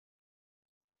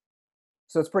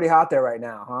 So it's pretty hot there right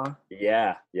now, huh?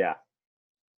 Yeah.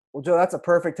 Well, Joe, that's a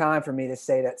perfect time for me to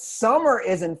say that summer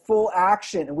is in full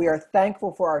action, and we are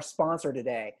thankful for our sponsor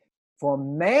today, for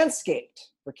Manscaped,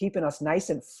 for keeping us nice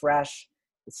and fresh.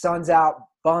 The sun's out,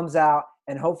 bum's out,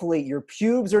 and hopefully your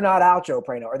pubes are not out, Joe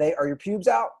Prano. Are your pubes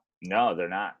out? No, they're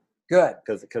not. Good.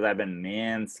 Because I've been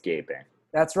manscaping.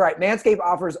 That's right. Manscaped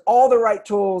offers all the right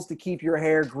tools to keep your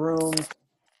hair groomed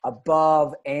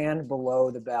above and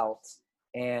below the belt.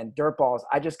 And Dirt Balls,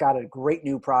 I just got a great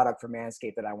new product from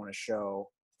Manscaped that I want to show.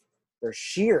 They're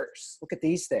shears. Look at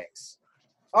these things.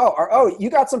 Oh, you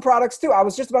got some products too. I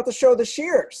was just about to show the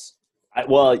shears.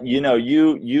 Well,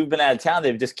 you've been out of town.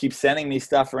 They just keep sending me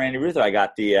stuff for Randy Ruther. I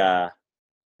got the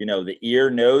the ear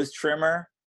nose trimmer.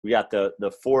 We got the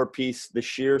 4-piece, the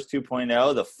Shears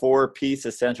 2.0, the 4-piece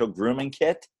essential grooming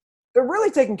kit. They're really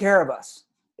taking care of us.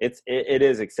 It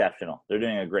is exceptional. They're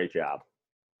doing a great job.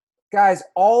 Guys,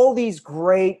 all these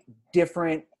great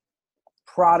different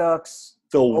products.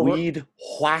 The Weed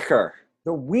Whacker.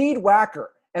 The Weed Whacker.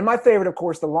 And my favorite, of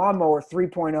course, the Lawnmower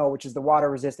 3.0, which is the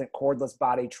water-resistant cordless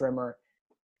body trimmer.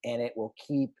 And it will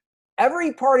keep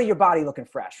every part of your body looking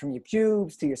fresh, from your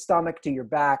pubes to your stomach to your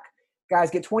back. Guys,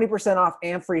 get 20% off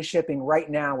and free shipping right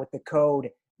now with the code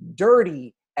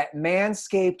DIRTY at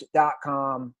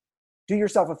manscaped.com. Do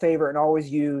yourself a favor and always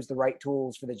use the right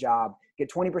tools for the job. Get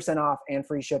 20% off and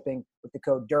free shipping with the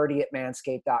code DIRTY at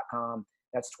manscaped.com.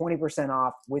 That's 20%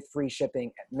 off with free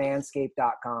shipping at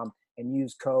manscaped.com and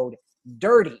use code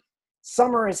DIRTY.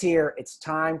 Summer is here. It's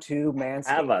time to manscape.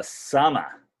 Have a summer.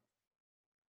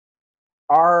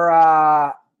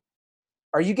 Are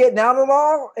you getting out at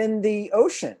all in the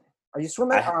ocean? Are you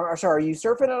swimming? Are you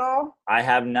surfing at all? I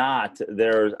have not.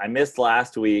 I missed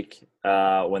last week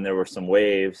when there were some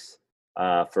waves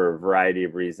for a variety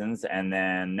of reasons, and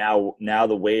then now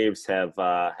the waves have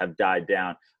died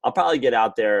down. I'll probably get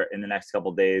out there in the next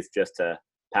couple of days just to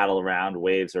paddle around,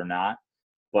 waves or not.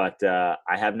 But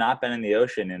I have not been in the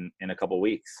ocean in a couple of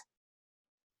weeks.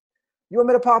 You want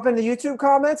me to pop into YouTube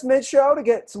comments mid-show to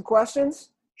get some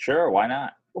questions? Sure, why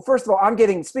not? Well, first of all,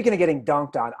 speaking of getting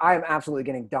dunked on, I am absolutely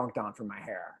getting dunked on for my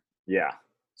hair. Yeah.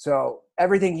 So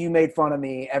everything you made fun of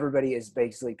me, everybody is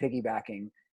basically piggybacking.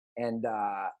 And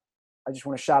I just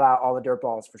want to shout out all the dirt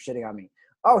balls for shitting on me.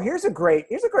 Oh, here's a great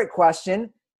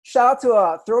question. Shout out to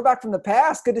a throwback from the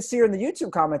past. Good to see her in the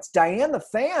YouTube comments. Diane the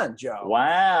Fan, Joe.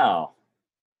 Wow.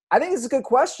 I think it's a good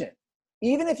question.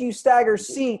 Even if you stagger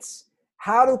seats,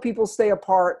 how do people stay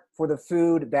apart for the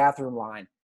food bathroom line?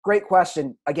 Great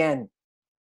question. Again,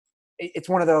 it's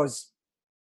one of those,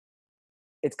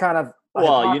 it's kind of,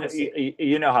 well,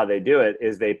 you know how they do it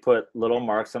is they put little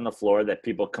marks on the floor that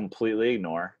people completely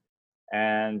ignore.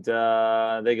 And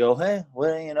they go, hey,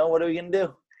 what are we going to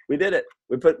do? We did it.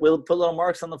 We'll put little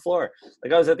marks on the floor.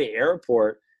 Like I was at the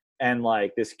airport and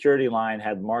like the security line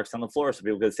had marks on the floor so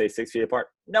people could stay 6 feet apart.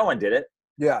 No one did it.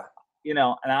 Yeah. And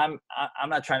I'm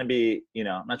not trying to be,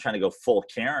 I'm not trying to go full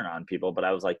Karen on people, but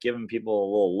I was like giving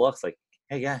people little looks like,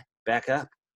 hey guy, back up.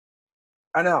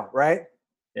 I know, right?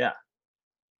 Yeah.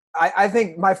 I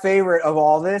think my favorite of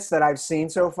all this that I've seen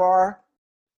so far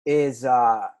is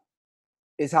how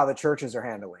the churches are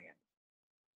handling it.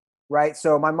 Right?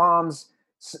 So my mom's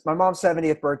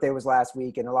 70th birthday was last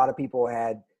week, and a lot of people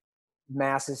had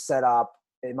masses set up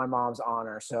in my mom's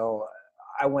honor. So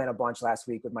I went a bunch last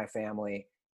week with my family,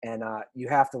 and you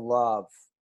have to love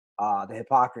the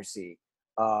hypocrisy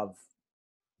of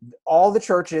all the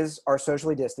churches are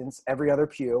socially distanced, every other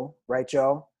pew, right,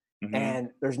 Joe? Mm-hmm. And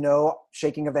there's no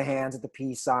shaking of the hands at the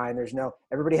peace sign.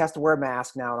 Everybody has to wear a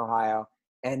mask now in Ohio.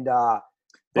 And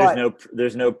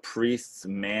there's no priests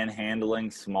manhandling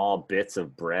small bits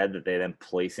of bread that they then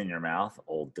place in your mouth.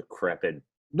 Old decrepit.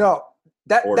 No,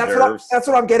 that's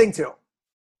what I'm getting to.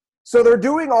 So they're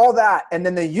doing all that, and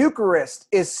then the Eucharist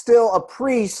is still a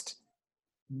priest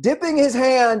dipping his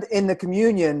hand in the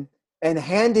communion and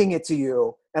handing it to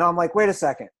you. And I'm like, wait a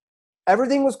second.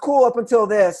 Everything was cool up until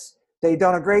this. They've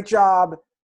done a great job.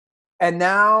 And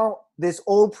now this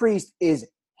old priest is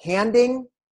handing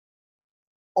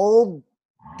old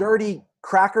dirty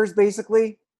crackers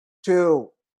basically to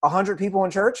 100 people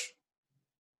in church.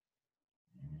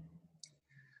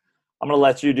 I'm going to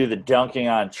let you do the dunking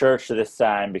on church this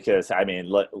time because,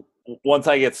 once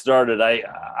I get started,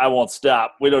 I won't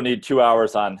stop. We don't need 2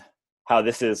 hours on how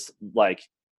this is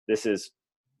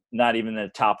not even the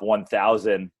top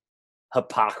 1,000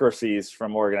 hypocrisies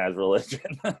from organized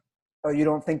religion. Oh, you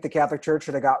don't think the Catholic Church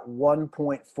should have got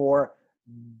 $1.4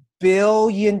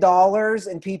 billion in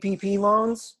PPP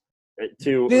loans?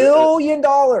 $1 billion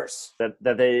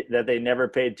that they never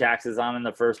paid taxes on in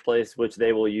the first place, which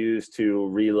they will use to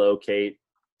relocate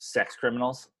sex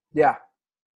criminals. Yeah.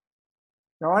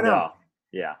 No, I know. No.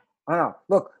 Yeah. I know.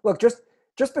 Look, just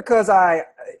because I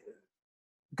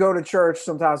go to church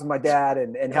sometimes with my dad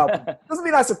and help doesn't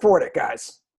mean I support it,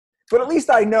 guys. But at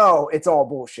least I know it's all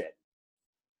bullshit.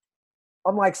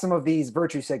 Unlike some of these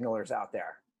virtue signalers out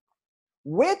there.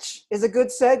 Which is a good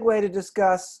segue to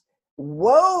discuss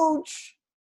Woj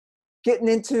getting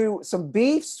into some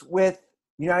beefs with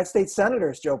United States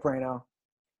senators, Joe Prano.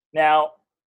 Now,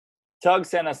 Tug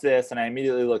sent us this, and I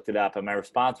immediately looked it up, and my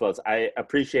response was, I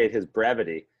appreciate his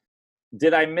brevity.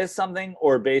 Did I miss something,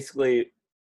 or basically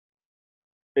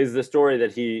is the story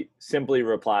that he simply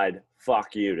replied,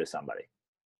 fuck you to somebody?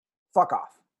 Fuck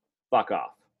off. Fuck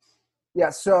off. Yeah,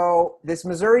 so this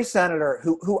Missouri senator,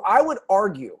 who I would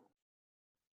argue,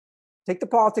 take the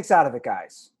politics out of it,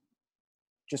 guys.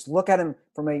 Just look at him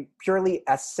from a purely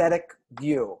aesthetic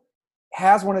view.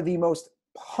 Has one of the most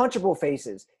punchable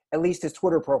faces, at least his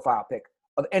Twitter profile pic,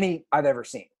 of any I've ever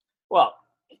seen. Well,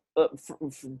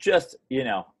 just,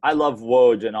 I love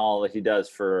Woj and all that he does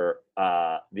for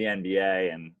the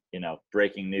NBA and,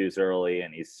 breaking news early.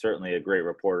 And he's certainly a great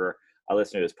reporter. I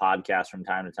listen to his podcast from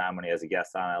time to time when he has a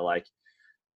guest on. I like.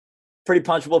 Pretty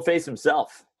punchable face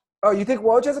himself. Oh, you think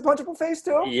Woj has a punchable face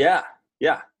too? Yeah.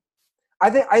 I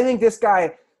think this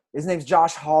guy, his name's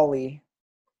Josh Hawley,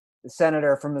 the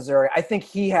senator from Missouri. I think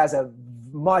he has a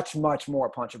much, much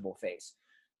more punchable face.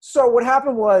 So what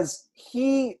happened was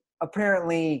he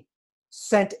apparently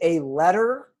sent a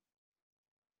letter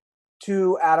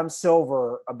to Adam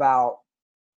Silver about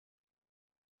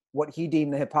what he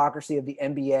deemed the hypocrisy of the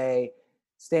NBA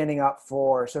standing up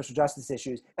for social justice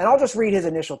issues. And I'll just read his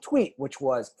initial tweet, which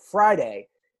was Friday.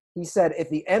 He said,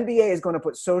 if the NBA is going to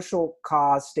put social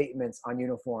cause statements on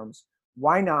uniforms,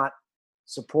 why not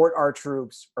support our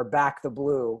troops or back the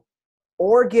blue?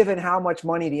 Or given how much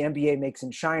money the NBA makes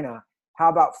in China, how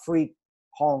about free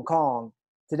Hong Kong?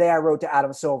 Today I wrote to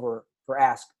Adam Silver for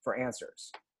ask for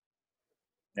answers.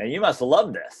 Now you must have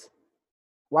loved this.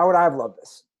 Why would I have loved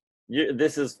this?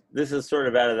 This is sort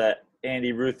of out of that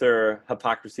Andy Ruther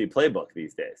hypocrisy playbook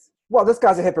these days. Well, this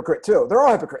guy's a hypocrite too. They're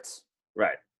all hypocrites.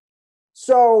 Right.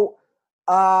 So,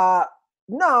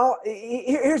 no,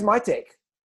 here's my take.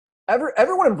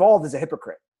 Everyone involved is a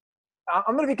hypocrite.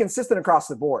 I'm going to be consistent across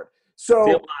the board.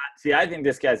 So, see, I think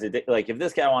this guy's like, if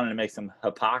this guy wanted to make some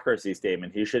hypocrisy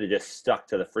statement, he should have just stuck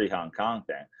to the free Hong Kong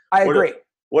thing. I agree.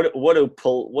 What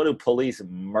do police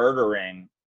murdering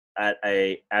at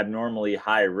a abnormally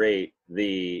high rate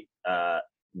the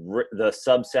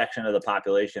subsection of the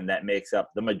population that makes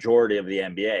up the majority of the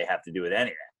NBA have to do with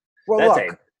anything? Well,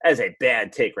 that's a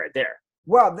bad take right there.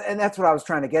 Well, and that's what I was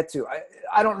trying to get to.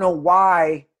 I don't know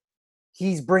why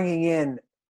he's bringing in,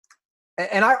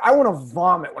 and I want to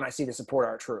vomit when I see the support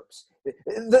our troops.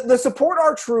 The support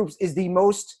our troops is the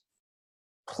most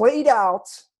played out,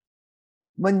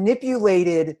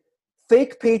 manipulated,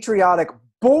 fake patriotic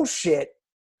bullshit.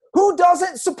 Who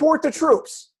doesn't support the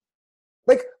troops?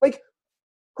 Like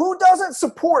who doesn't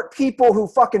support people who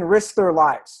fucking risk their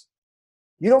lives?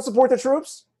 You don't support the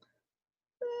troops?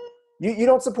 You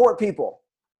don't support people.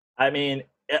 I mean,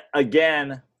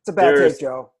 again, it's a bad take,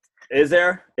 Joe. Is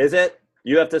there? Is it?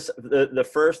 You have to. The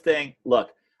first thing.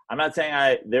 Look, I'm not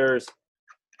saying there's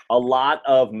a lot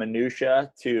of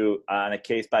minutia to on a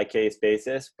case by case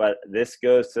basis, but this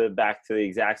goes back to the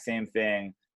exact same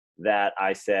thing that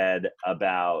I said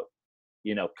about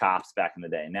cops back in the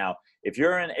day. Now, if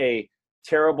you're in a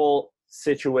terrible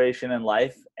situation in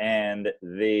life and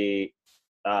the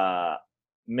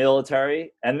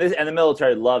military and the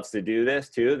military loves to do this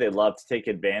too, they love to take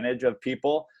advantage of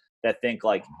people that think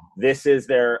like this is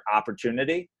their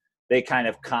opportunity. They kind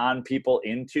of con people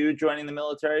into joining the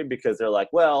military because they're like,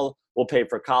 well, we'll pay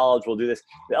for college, we'll do this.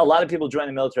 A lot of people join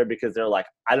the military because they're like,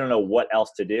 I don't know what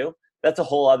else to do. That's a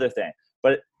whole other thing.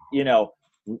 But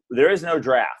there is no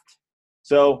draft.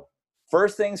 So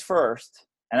first things first,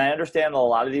 and I understand a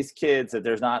lot of these kids that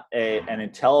there's not an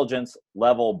intelligence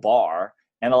level bar,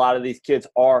 and a lot of these kids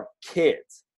are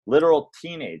kids, literal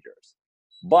teenagers.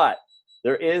 But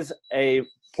there is a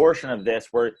portion of this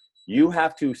where you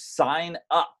have to sign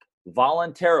up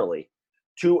voluntarily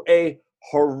to a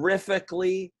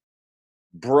horrifically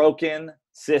broken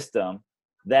system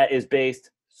that is based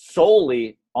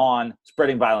solely on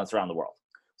spreading violence around the world.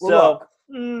 Well,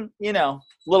 so, a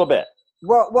little bit.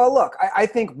 Well, look, I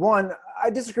think, one, I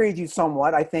disagree with you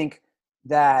somewhat. I think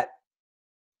the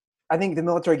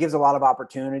military gives a lot of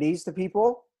opportunities to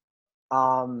people.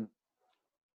 For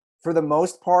the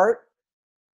most part,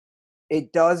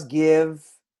 it does give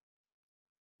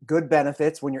good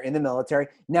benefits when you're in the military.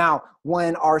 Now,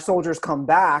 when our soldiers come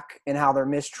back and how they're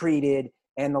mistreated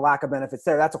and the lack of benefits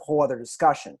there, that's a whole other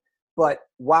discussion. But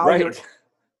while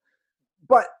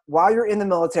you're in the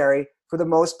military, for the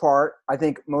most part, I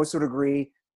think most would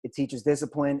agree it teaches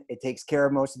discipline. It takes care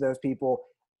of most of those people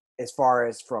as far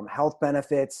as from health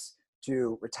benefits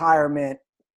to retirement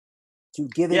to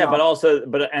giving up.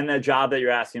 And the job that you're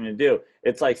asking them to do,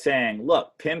 it's like saying,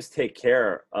 look, pimps take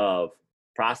care of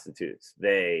prostitutes.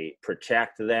 They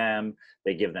protect them.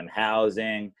 They give them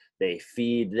housing. They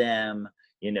feed them.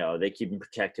 they keep them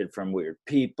protected from weird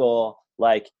people.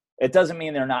 Like, it doesn't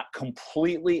mean they're not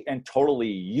completely and totally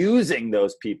using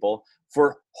those people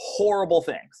for horrible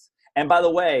things. And by the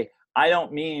way, I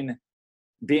don't mean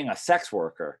being a sex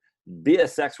worker. Be a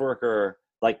sex worker,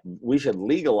 like, we should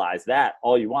legalize that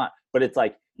all you want, but it's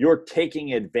like you're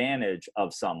taking advantage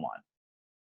of someone.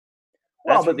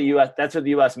 That's what the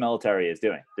U.S. military is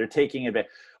doing. They're taking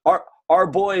advantage. Our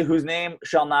boy, whose name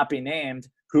shall not be named,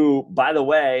 who, by the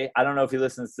way, I don't know if he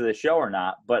listens to the show or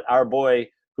not, but our boy,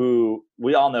 who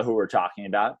we all know who we're talking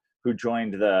about, who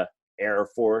joined the Air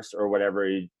Force or whatever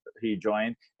he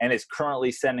joined, and is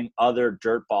currently sending other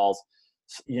dirtballs,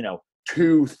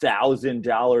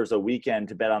 $2,000 a weekend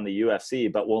to bet on the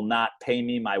UFC, but will not pay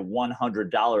me my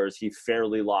 $100 he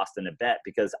fairly lost in a bet.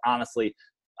 Because honestly,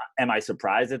 am I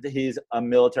surprised that he's a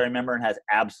military member and has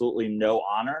absolutely no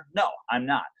honor? No, I'm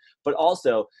not. But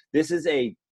also, this is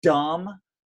a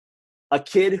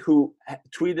kid who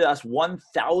tweeted us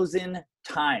 1,000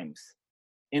 times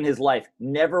in his life,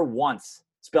 never once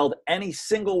spelled any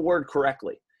single word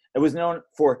correctly. It was known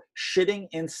for shitting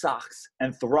in socks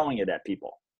and throwing it at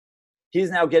people. He's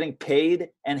now getting paid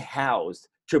and housed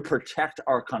to protect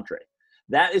our country.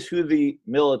 That is who the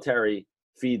military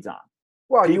feeds on.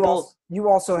 Well, you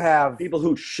also have people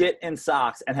who shit in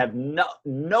socks and have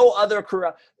no other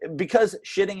career, because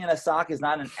shitting in a sock is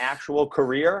not an actual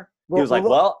career. He was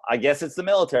I guess it's the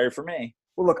military for me.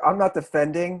 Well, look, I'm not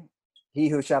defending he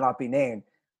who shall not be named,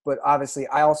 but obviously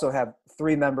I also have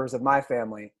 3 members of my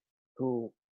family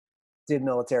who did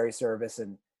military service,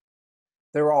 and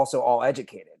they were also all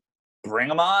educated. Bring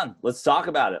them on. Let's talk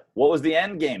about it. What was the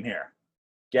end game here?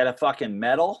 Get a fucking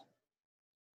medal?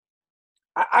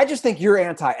 I just think you're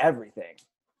anti-everything.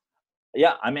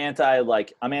 Yeah, I'm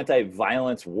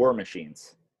anti-violence war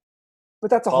machines. But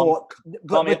that's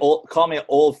call me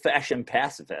old-fashioned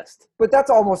pacifist. But that's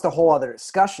almost a whole other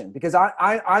discussion, because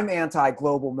I'm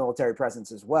anti-global military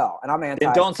presence as well, and I'm anti.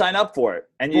 Then don't sign up for it,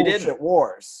 and you didn't.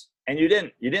 Wars. And you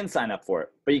didn't sign up for it.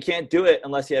 But you can't do it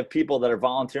unless you have people that are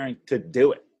volunteering to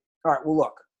do it. All right. Well,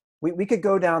 look, we could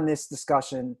go down this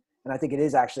discussion, and I think it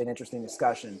is actually an interesting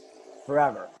discussion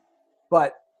forever.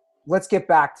 But let's get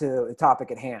back to the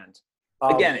topic at hand.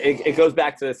 Again, it goes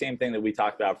back to the same thing that we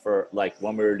talked about for, like,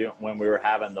 when we were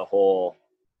having the whole,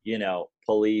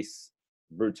 police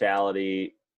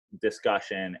brutality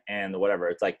discussion and whatever.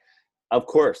 It's like, of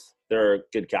course there are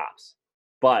good cops,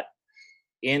 but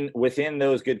within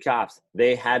those good cops,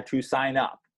 they had to sign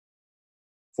up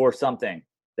for something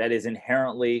that is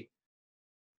inherently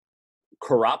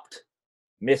corrupt,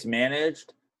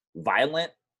 mismanaged,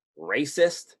 violent,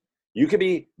 racist. You could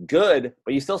be good,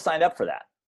 but you still signed up for that.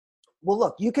 Well,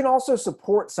 look, you can also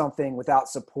support something without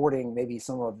supporting maybe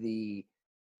some of the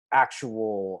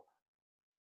actual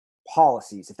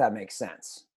policies, if that makes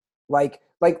sense. Like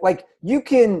you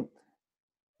can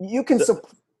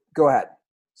go ahead.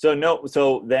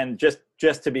 So then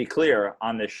just to be clear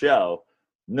on this show,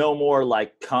 no more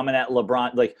like coming at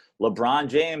LeBron. Like, LeBron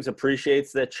James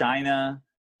appreciates that China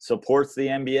supports the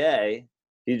NBA.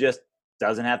 He just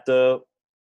doesn't have to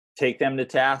take them to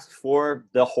task for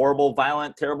the horrible,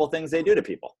 violent, terrible things they do to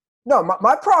people. No,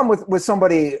 my problem with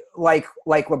somebody like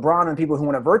LeBron and people who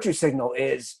want to virtue signal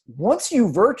is, once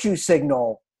you virtue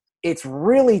signal, it's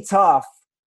really tough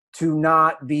to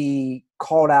not be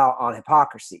called out on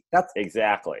hypocrisy. That's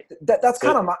exactly. That's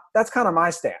kind of my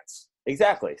stance.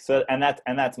 Exactly. So and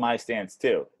that's my stance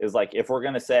too. Is like, if we're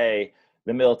gonna say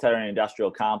the military industrial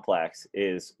complex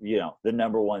is, the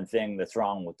number one thing that's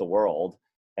wrong with the world,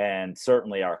 and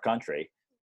certainly our country,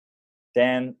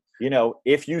 then,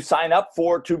 if you sign up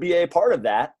to be a part of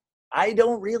that, I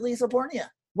don't really support you.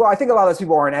 Well, I think a lot of those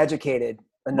people aren't educated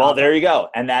enough. Well, there you go.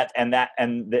 And that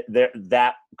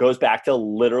goes back to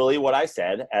literally what I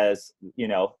said, as,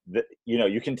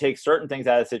 you can take certain things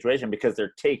out of the situation because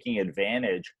they're taking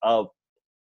advantage of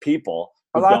people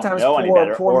who don't know any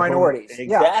better. Poor minorities.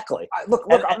 Exactly. Yeah. Look,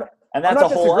 and that's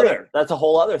a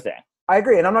whole other thing. I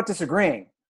agree. And I'm not disagreeing.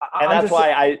 And that's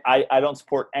why I don't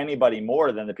support anybody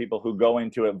more than the people who go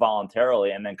into it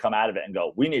voluntarily and then come out of it and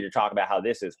go, we need to talk about how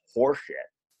this is horseshit.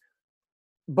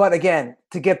 But again,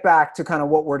 to get back to kind of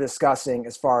what we're discussing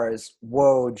as far as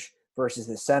Woj versus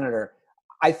the senator,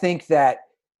 I think that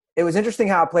it was interesting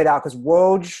how it played out, because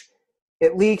Woj,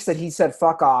 it leaks that he said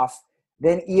fuck off.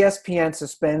 Then ESPN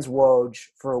suspends Woj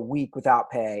for a week without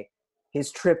pay.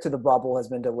 His trip to the bubble has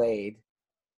been delayed.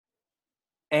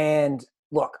 And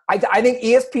look, I think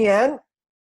ESPN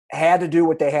had to do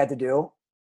what they had to do,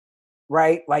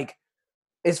 right? Like,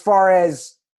 as far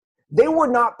as they were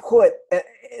not put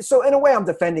 – so in a way I'm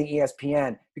defending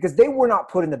ESPN because they were not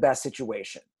put in the best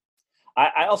situation.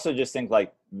 I also just think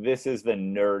like this is the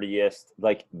nerdiest.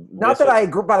 Like, not that I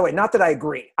agree. By the way, not that I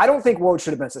agree. I don't think Woj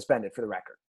should have been suspended, for the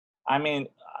record. I mean,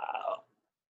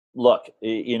 look,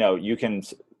 you can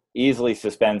easily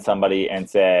suspend somebody and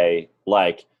say,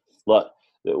 like, look,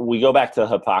 we go back to the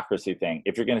hypocrisy thing.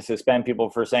 If you're going to suspend people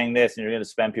for saying this and you're going to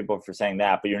suspend people for saying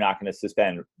that, but you're not going to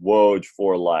suspend Woj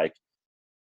for like,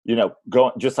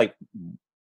 going just like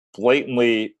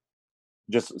blatantly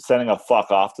just sending a fuck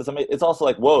off to somebody. It's also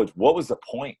like, Woj, what was the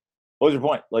point? What was your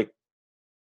point? Like,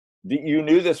 you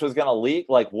knew this was going to leak.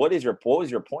 Like, what was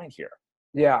your point here?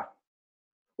 Yeah.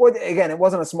 Well, again, it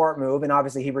wasn't a smart move, and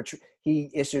obviously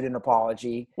he issued an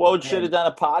apology. Woj should have done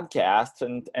a podcast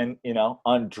and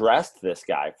undressed this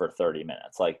guy for 30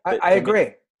 minutes. Like, I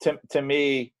agree. To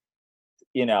me,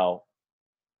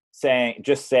 saying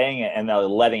it and then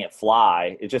letting it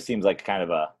fly, it just seems like kind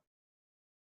of a,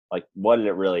 like, what did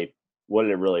it really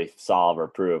solve or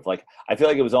prove? Like, I feel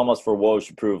like it was almost for Woj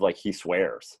to prove like he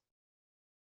swears.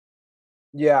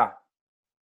 Yeah.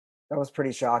 That was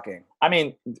pretty shocking. I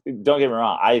mean, don't get me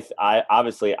wrong. I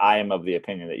obviously I am of the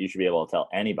opinion that you should be able to tell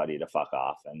anybody to fuck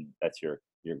off, and that's your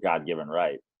God-given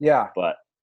right. Yeah.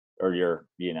 Or your,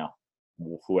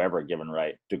 whoever given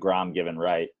right, DeGrom given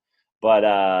right.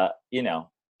 But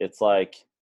it's like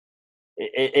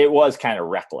it was kind of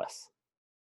reckless.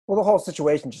 Well, the whole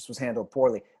situation just was handled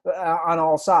poorly on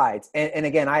all sides. And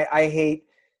again, I hate.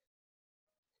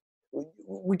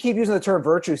 We keep using the term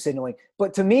virtue signaling,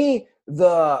 but to me,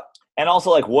 and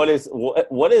also, like, what is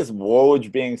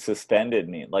Woj being suspended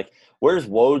mean? Like, where's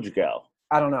Woj go?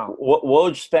 I don't know.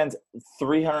 Woj spends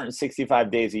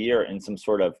 365 days a year in some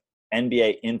sort of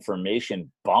NBA information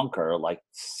bunker, like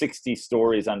 60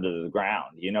 stories under the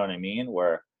ground. You know what I mean?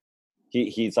 Where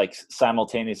he's like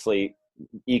simultaneously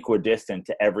equidistant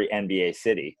to every NBA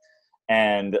city,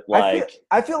 and like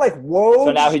I feel like Woj.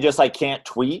 So now he just like can't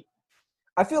tweet.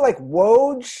 I feel like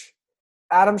Woj,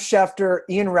 Adam Schefter,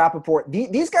 Ian Rappaport,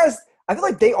 these guys, I feel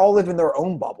like they all live in their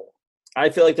own bubble. I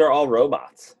feel like they're all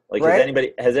robots. Like,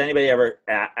 right? has anybody ever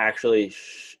actually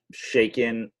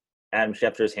shaken Adam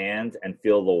Schefter's hand and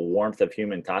feel the warmth of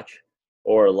human touch?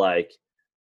 Or, like,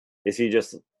 is he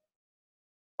just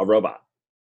a robot?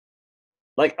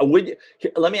 Like,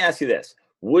 let me ask you this.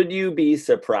 Would you be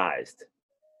surprised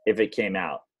if it came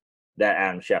out that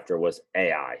Adam Schefter was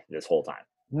AI this whole time?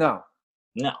 No.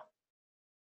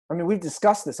 I mean, we've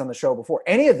discussed this on the show before.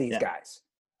 Any of these guys,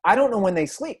 I don't know when they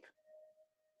sleep.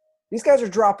 These guys are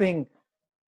dropping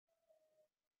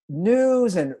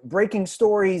news and breaking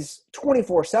stories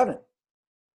 24/7.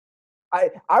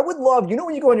 I would love,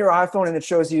 when you go on your iPhone and it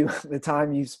shows you the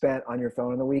time you spent on your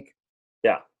phone in the week?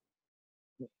 Yeah.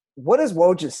 What does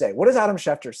Woj say? What does Adam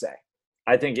Schefter say?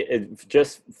 I think it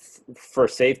just for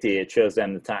safety, it shows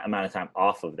them the amount of time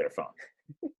off of their phone.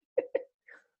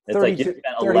 It's like you spent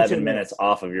 11 minutes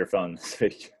off of your phone this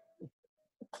week.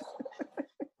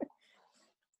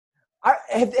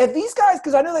 Have these guys,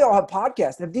 because I know they all have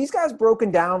podcasts, have these guys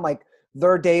broken down like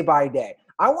their day by day?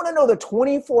 I want to know the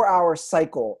 24-hour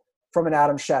cycle from an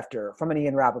Adam Schefter, from an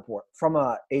Ian Rappaport, from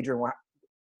a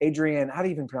Adrian, how do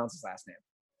you even pronounce his last name?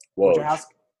 Woj.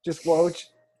 Just Woj?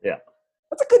 Yeah.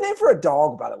 That's a good name for a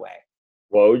dog, by the way.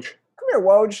 Woj. Come here,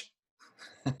 Woj.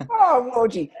 Oh,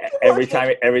 Wojie. Every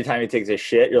time he takes a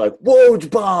shit, you're like,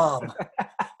 Woj bomb.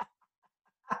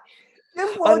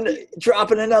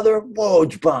 Dropping another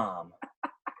Woj bomb.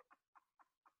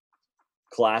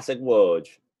 Classic Woj,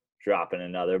 dropping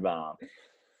another bomb.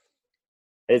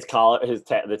 His collar,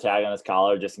 the tag on his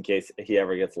collar, just in case he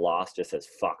ever gets lost, just says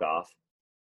 "fuck off."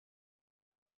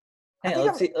 Hey,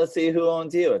 let's see who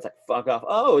owns you. It's like "fuck off."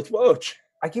 Oh, it's Woj.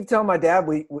 I keep telling my dad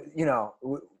we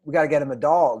got to get him a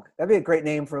dog. That'd be a great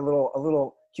name for a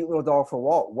little cute little dog for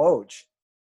Walt. Woj.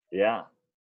 Yeah.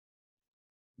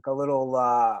 Like a little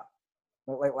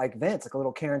like Vince, like a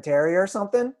little Cairn Terrier or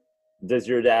something. Does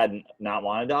your dad not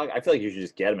want a dog? I feel like you should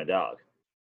just get him a dog.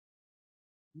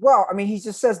 Well, I mean, he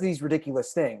just says these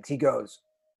ridiculous things. He goes,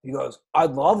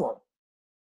 I'd love them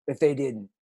if they didn't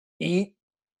eat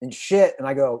and shit. And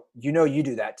I go, you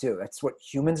do that too. That's what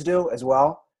humans do as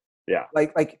well. Yeah.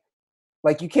 Like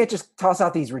you can't just toss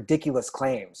out these ridiculous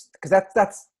claims, because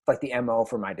that's like the MO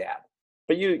for my dad.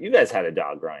 But you guys had a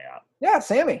dog growing up. Yeah,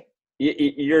 Sammy.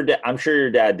 Your dad, I'm sure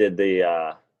your dad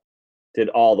did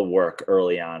all the work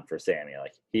early on for Sammy.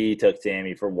 Like, he took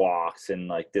Sammy for walks and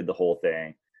like did the whole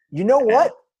thing. You know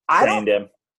what? Trained him.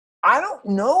 I don't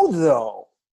know though,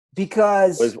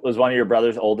 because was one of your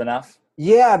brothers old enough?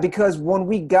 Yeah, because when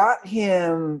we got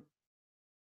him,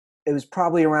 it was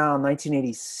probably around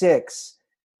 1986,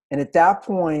 and at that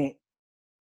point,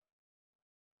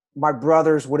 my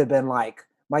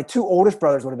two oldest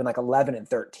brothers would have been like 11 and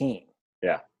 13.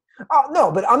 Yeah. Oh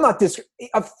no, but I'm not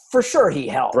for sure he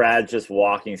helped. Brad just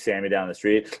walking Sammy down the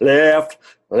street, left,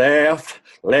 right,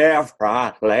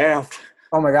 left.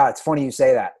 Oh my God, it's funny you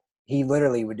say that. He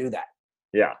literally would do that.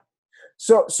 Yeah.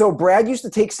 So Brad used to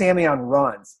take Sammy on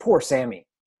runs. Poor Sammy.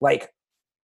 Like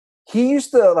he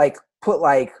used to like put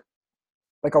like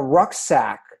a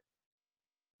rucksack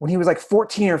when he was like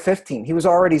 14 or 15. He was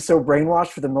already so brainwashed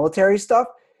for the military stuff.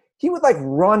 He would like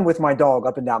run with my dog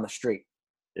up and down the street.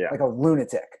 Yeah. Like a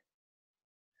lunatic.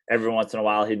 Every once in a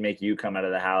while, he'd make you come out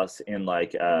of the house in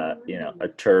like, a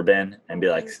turban and be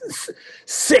like,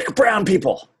 sick brown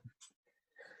people.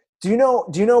 Do you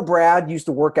know Brad used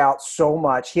to work out so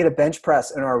much? He had a bench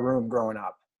press in our room growing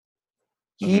up.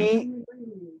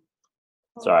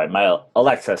 Sorry, my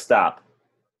Alexa, stop.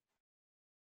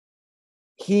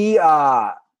 He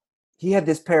had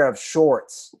this pair of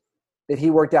shorts that he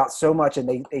worked out so much,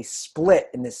 and they split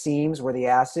in the seams where the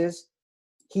ass is.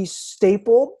 He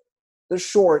stapled the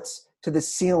shorts to the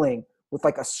ceiling with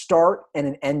like a start and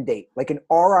an end date, like an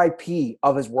RIP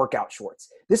of his workout shorts.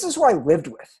 This is who I lived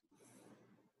with.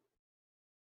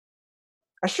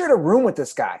 I shared a room with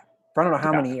this guy for I don't know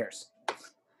how many years.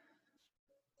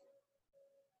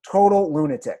 Total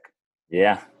lunatic.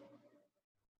 Yeah.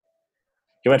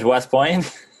 You went to West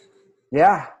Point?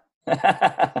 Yeah.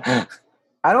 They're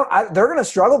going to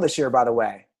struggle this year, by the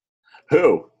way.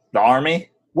 Who? The Army?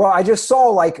 Well, I just saw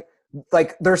like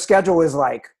their schedule is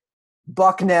like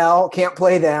Bucknell, can't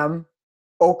play them.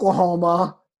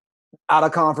 Oklahoma, out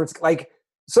of conference. Like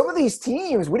some of these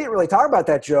teams, we didn't really talk about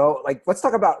that, Joe. Like, let's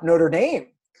talk about Notre Dame.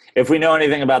 If we know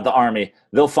anything about the Army,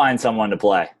 they'll find someone to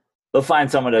play. They'll find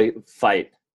someone to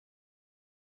fight.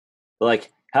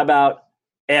 Like, how about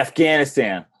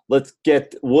Afghanistan?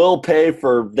 We'll pay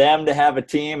for them to have a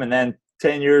team, and then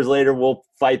 10 years later, we'll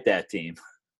fight that team.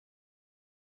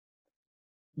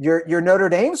 Your Notre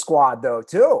Dame squad, though,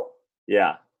 too.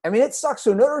 Yeah. I mean, it sucks.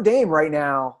 So Notre Dame right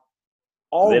now,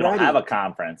 already, they don't have a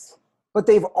conference. But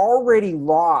they've already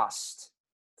lost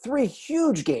 3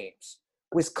 huge games: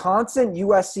 Wisconsin,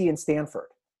 USC, and Stanford.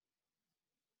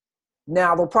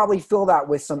 Now, they'll probably fill that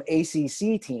with some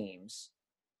ACC teams,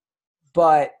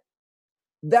 but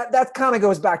that kind of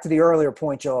goes back to the earlier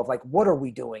point, Joe, of like, what are we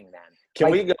doing then?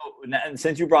 Can we go, and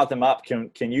since you brought them up,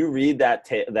 can you read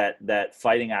that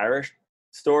Fighting Irish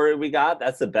story we got?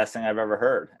 That's the best thing I've ever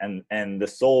heard. And the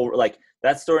soul, like,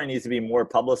 that story needs to be more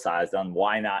publicized on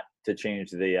why not to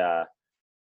change the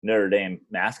Notre Dame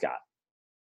mascot.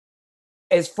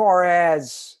 As far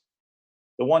as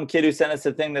the one kid who sent us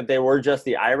the thing that they were just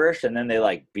the Irish and then they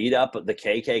like beat up the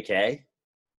KKK.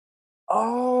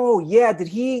 Oh yeah.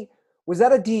 Was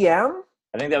that a DM?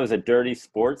 I think that was a Dirty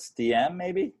Sports DM,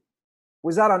 maybe.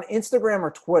 Was that on Instagram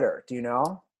or Twitter? Do you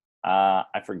know?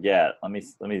 I forget. Let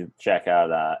me check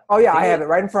out. Oh yeah, I have it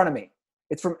right in front of me.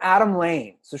 It's from Adam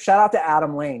Lane. So shout out to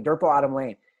Adam Lane, Dirtball Adam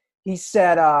Lane. He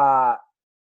said,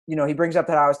 he brings up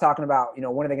that I was talking about,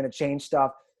 when are they going to change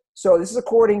stuff? So this is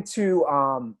according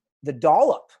to The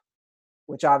Dollop,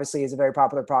 which obviously is a very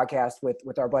popular podcast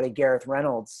with our buddy Gareth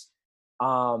Reynolds.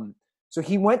 So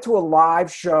he went to a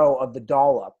live show of The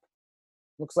Dollop.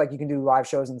 Looks like you can do live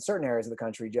shows in certain areas of the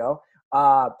country, Joe.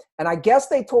 And I guess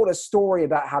they told a story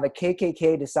about how the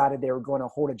KKK decided they were going to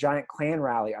hold a giant Klan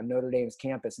rally on Notre Dame's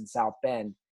campus in South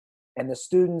Bend. And the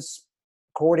students,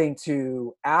 according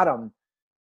to Adam,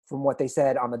 from what they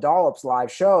said on the Dollop's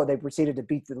live show, they proceeded to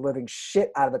beat the living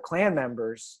shit out of the Klan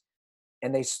members,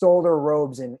 and they stole their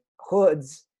robes and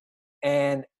hoods.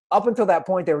 And up until that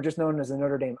point, they were just known as the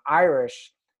Notre Dame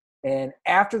Irish. And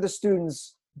after the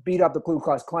students beat up the Ku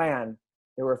Klux Klan,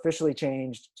 they were officially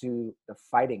changed to the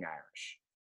Fighting Irish.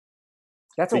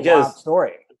 That's a wild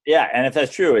story. Yeah, and if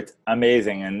that's true, it's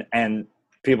amazing. And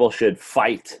people should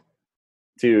fight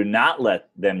to not let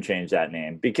them change that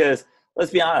name. Because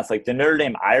let's be honest, like the Notre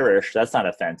Dame Irish, that's not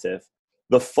offensive.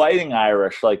 The Fighting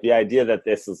Irish, like the idea that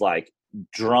this is like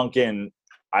drunken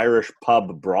Irish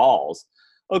pub brawls,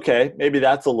 okay, maybe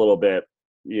that's a little bit,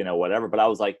 whatever. But I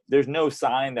was like, there's no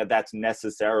sign that that's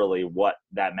necessarily what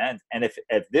that meant. And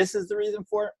if this is the reason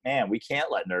for it, man, we can't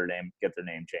let Notre Dame get their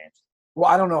name changed. Well,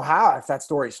 I don't know how, if that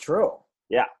story's true.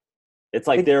 Yeah. It's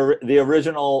like they're the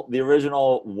original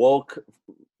woke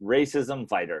racism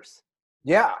fighters.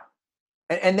 Yeah.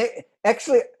 And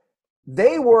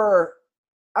they were,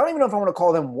 I don't even know if I want to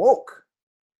call them woke,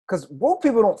 because woke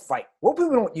people don't fight. Woke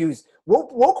people don't use,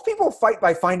 woke people fight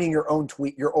by finding your old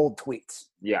tweets.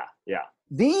 Yeah, yeah.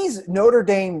 These Notre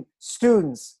Dame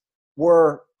students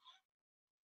were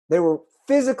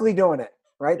physically doing it,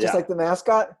 right? Just like the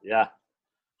mascot? Yeah.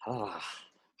 Well,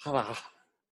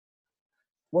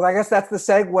 I guess that's the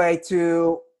segue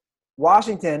to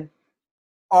Washington.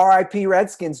 R.I.P.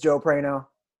 Redskins, Joe Prano.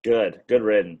 Good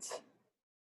riddance.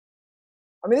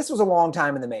 I mean, this was a long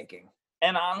time in the making.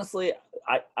 And honestly,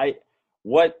 the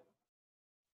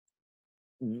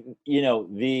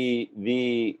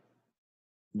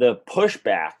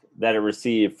pushback that it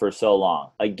received for so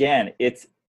long. Again, it's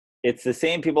the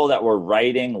same people that were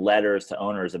writing letters to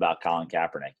owners about Colin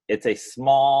Kaepernick. It's a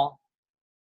small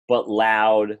but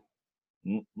loud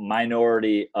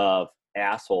minority of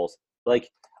assholes.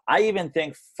 Like, I even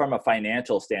think from a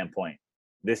financial standpoint,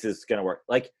 this is going to work.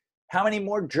 Like, how many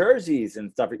more jerseys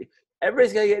and stuff?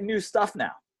 Everybody's going to get new stuff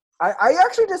now. I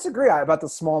actually disagree about the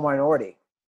small minority.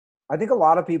 I think a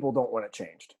lot of people don't want it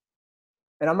changed.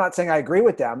 And I'm not saying I agree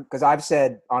with them, because I've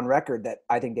said on record that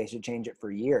I think they should change it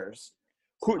for years.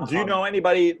 Do you know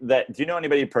anybody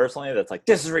personally that's like,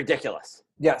 this is ridiculous?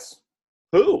 Yes.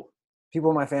 Who? People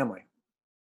in my family.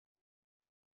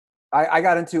 I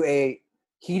got into a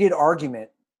heated argument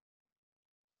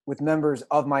with members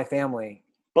of my family.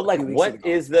 But like, what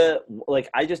is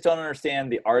I just don't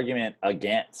understand the argument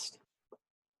against.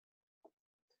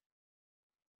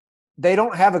 They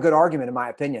don't have a good argument, in my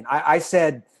opinion. I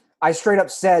straight up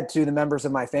said to the members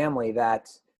of my family that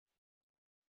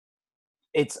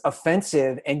it's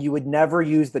offensive, and you would never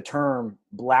use the term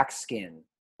black skin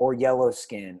or yellow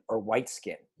skin or white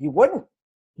skin. You wouldn't.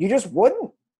 You just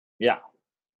wouldn't. Yeah.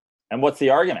 And what's the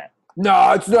argument?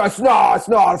 No, it's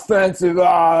not offensive.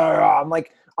 I'm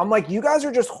like, you guys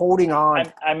are just holding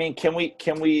on. I mean, can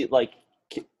we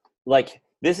like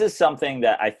this is something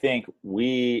that I think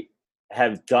we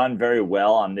have done very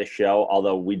well on this show,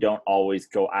 although we don't always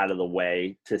go out of the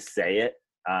way to say it,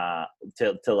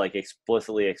 to like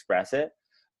explicitly express it.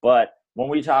 But when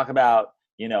we talk about,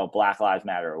 Black Lives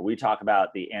Matter, or we talk about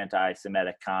the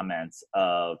anti-Semitic comments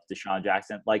of Deshaun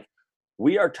Jackson, like,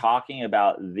 we are talking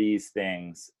about these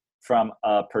things from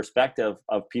a perspective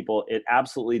of people it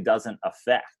absolutely doesn't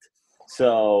affect.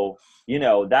 So,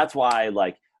 that's why,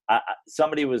 like,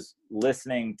 somebody was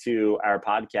listening to our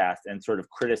podcast and sort of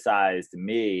criticized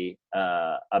me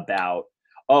about,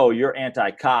 oh, you're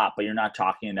anti-cop, but you're not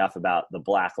talking enough about the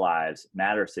Black Lives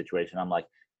Matter situation. I'm like,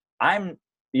 I'm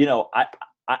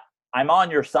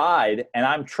on your side, and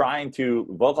I'm trying to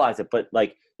vocalize it, but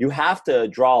like, you have to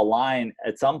draw a line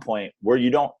at some point where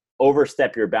you don't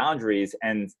overstep your boundaries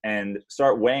and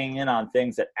start weighing in on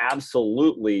things that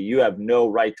absolutely you have no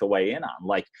right to weigh in on.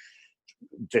 Like,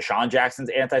 Deshaun Jackson's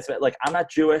anti-Semitic. Like, I'm not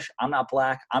Jewish, I'm not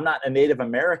black, I'm not a Native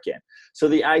American. So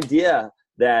the idea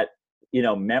that,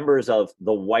 members of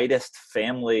the whitest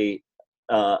family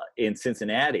in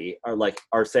Cincinnati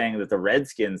are saying that the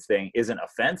Redskins thing isn't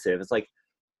offensive. It's like,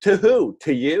 to who?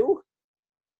 To you?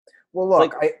 Well,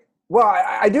 look,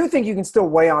 I do think you can still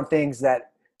weigh on things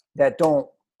that don't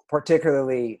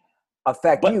particularly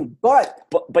affect you, but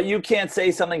you can't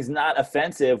say something's not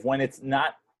offensive when it's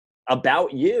not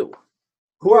about you.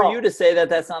 Who are you to say that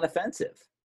that's not offensive?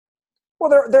 Well,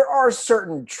 there are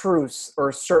certain truths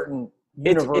or certain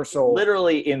universal. It's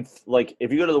literally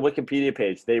if you go to the Wikipedia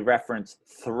page, they reference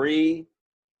 3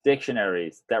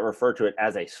 dictionaries that refer to it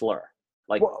as a slur.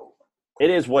 Like, it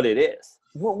is what it is.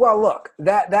 Well, look,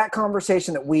 that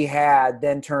conversation that we had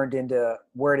then turned into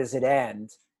where does it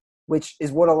end, which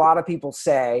is what a lot of people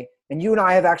say. And you and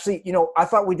I have actually, I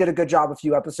thought we did a good job a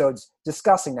few episodes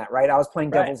discussing that, right? I was playing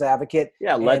devil's advocate.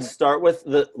 Yeah, let's start with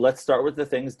the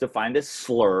things defined as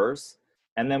slurs,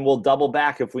 and then we'll double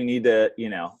back if we need to,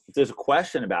 if there's a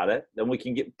question about it, then we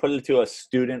can put it to a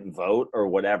student vote or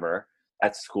whatever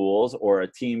at schools, or a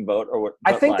team vote, or what.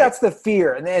 I think that's the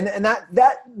fear. And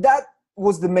that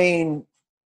was the main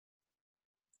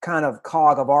kind of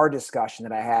cog of our discussion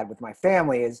that I had with my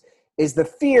family is the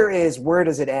fear is, where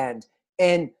does it end?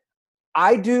 And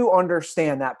I do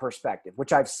understand that perspective,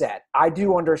 which I've said. I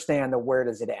do understand the where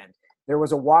does it end. There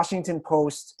was a Washington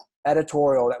Post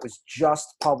editorial that was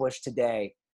just published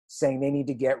today saying they need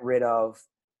to get rid of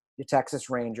the Texas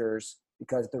Rangers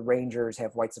because the Rangers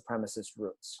have white supremacist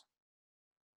roots.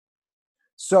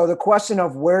 So the question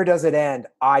of where does it end,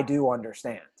 I do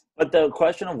understand. But the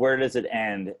question of where does it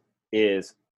end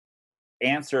is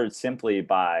answered simply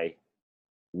by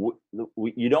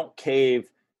you don't cave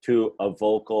to a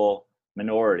vocal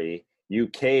minority. You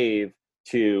cave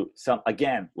to some,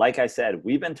 again, like I said,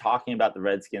 we've been talking about the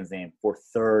Redskins name for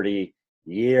 30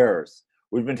 years.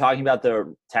 We've been talking about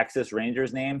the Texas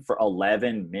Rangers name for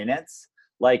 11 minutes.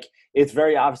 Like, it's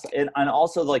very obvious. And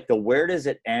also, like, the where does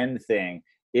it end thing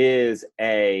is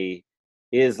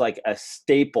like a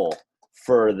staple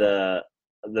for the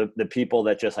people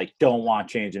that just like don't want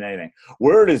change in anything.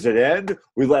 Where does it end?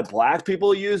 We let black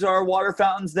people use our water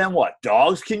fountains, then what?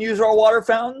 Dogs can use our water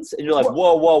fountains? And you're like,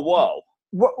 whoa.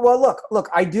 Well, look,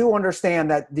 I do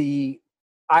understand that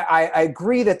I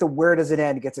agree that the where does it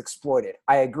end gets exploited.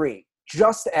 I agree.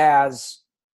 Just as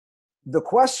the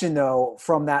question, though,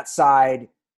 from that side,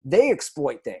 they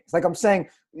exploit things. Like I'm saying,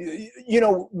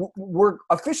 we're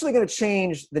officially going to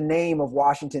change the name of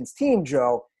Washington's team,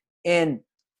 Joe. And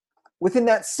within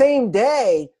that same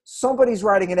day, somebody's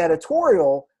writing an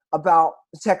editorial about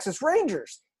the Texas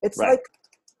Rangers. It's Right. like,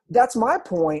 that's my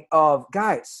point of,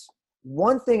 guys,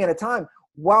 one thing at a time.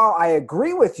 While I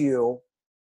agree with you,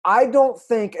 I don't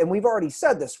think, and we've already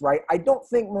said this, right? I don't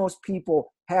think most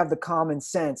people have the common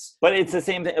sense. But it's the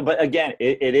same thing. But again,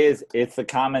 it's the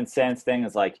common sense thing.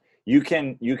 It's like you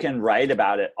can write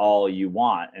about it all you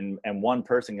want, and one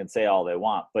person can say all they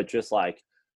want, but just like,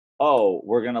 oh,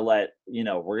 we're gonna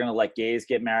let gays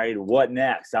get married. What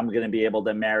next? I'm gonna be able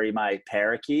to marry my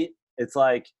parakeet. It's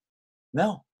like,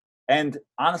 no. And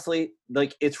honestly,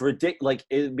 like, it's ridiculous. Like,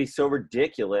 it'd be so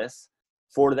ridiculous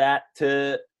for that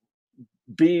to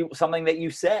be something that you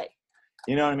say.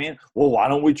 You know what I mean? Well, why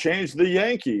don't we change the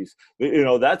Yankees?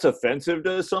 That's offensive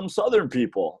to some Southern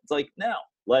people. It's like, no,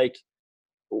 like,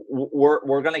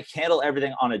 we're going to handle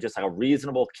everything on just like a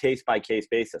reasonable case-by-case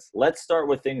basis. Let's start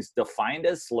with things defined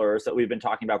as slurs that we've been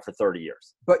talking about for 30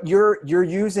 years. But you're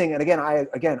using, and again, I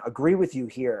agree with you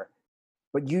here,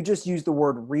 but you just used the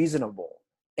word reasonable.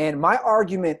 And my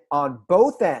argument on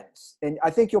both ends, and I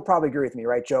think you'll probably agree with me,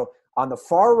 right, Joe? On the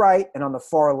far right and on the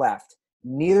far left,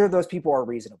 neither of those people are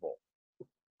reasonable.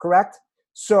 Correct?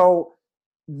 So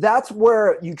that's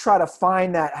where you try to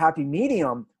find that happy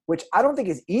medium, which I don't think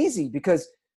is easy because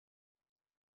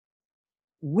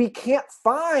we can't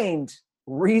find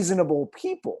reasonable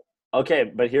people. Okay,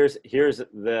 but here's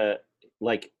the,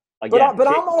 like, again. But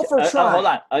I'm all for trying. Hold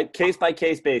on. A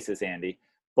case-by-case basis, Andy.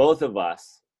 Both of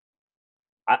us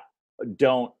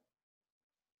don't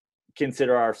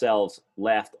consider ourselves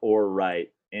left or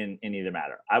right in either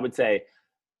matter. I would say,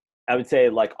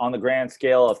 like, on the grand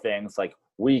scale of things, like,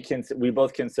 we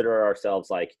both consider ourselves,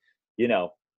 like, in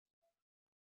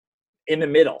the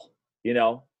middle.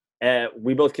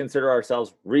 We both consider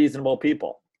ourselves reasonable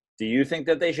people. Do you think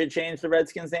that they should change the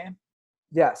Redskins name?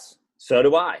 Yes. So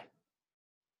do I.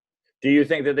 Do you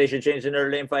think that they should change the Notre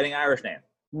Dame Fighting Irish name?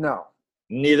 No.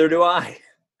 Neither do I.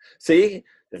 See?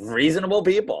 Reasonable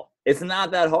people. It's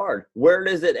not that hard. Where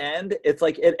does it end? It's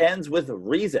like, it ends with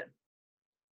reason.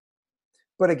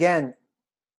 But again,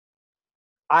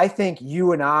 I think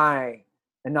you and I,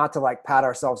 and not to like pat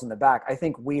ourselves in the back, I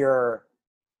think we are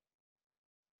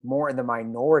more in the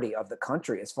minority of the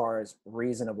country as far as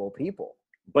reasonable people.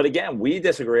 But again, we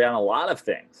disagree on a lot of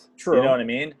things. True. You know what I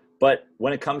mean? But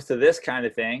when it comes to this kind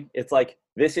of thing, it's like,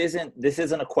 this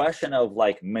isn't a question of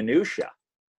like minutia.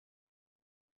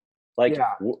 Like,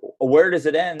 yeah. Where does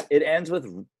it end? It ends with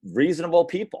reasonable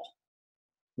people.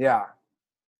 Yeah.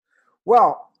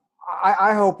 Well,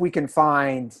 I hope we can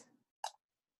find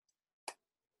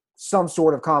some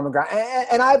sort of common ground.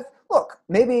 And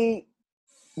maybe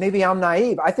I'm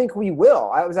naive. I think we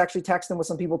will. I was actually texting with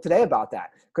some people today about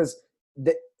that because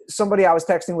somebody I was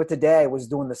texting with today was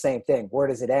doing the same thing. Where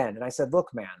does it end? And I said,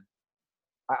 look, man,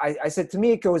 I said, to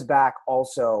me, it goes back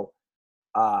also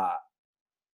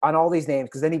on all these names,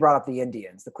 because then he brought up the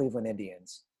Indians, the Cleveland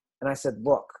Indians. And I said,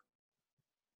 look,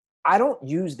 I don't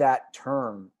use that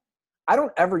term. I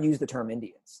don't ever use the term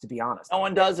Indians, to be honest. No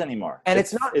one does anymore. And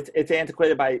it's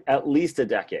antiquated by at least a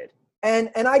decade. And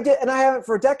I did, and I haven't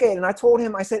for a decade. And I told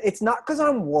him, I said, it's not because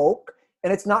I'm woke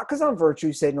and it's not because I'm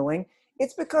virtue signaling.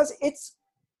 It's because it's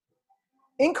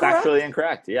incorrect. Factually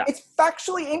incorrect, yeah. It's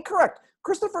factually incorrect.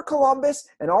 Christopher Columbus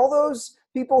and all those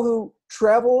people who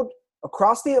traveled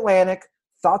across the Atlantic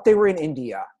thought they were in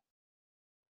India,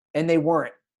 and they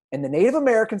weren't. And the Native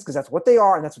Americans, because that's what they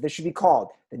are, and that's what they should be called.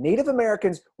 The Native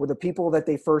Americans were the people that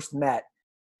they first met.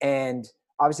 And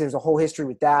obviously there's a whole history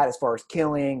with that as far as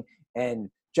killing and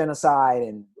genocide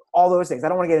and all those things. I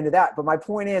don't want to get into that. But my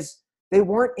point is, they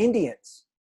weren't Indians.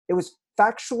 It was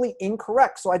factually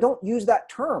incorrect. So I don't use that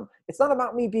term. It's not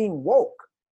about me being woke.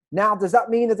 Now, does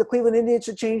that mean that the Cleveland Indians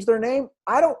should change their name?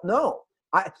 I don't know.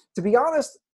 To be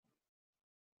honest,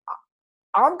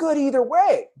 I'm good either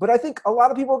way, but I think a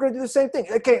lot of people are going to do the same thing.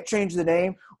 They can't change the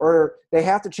name, or they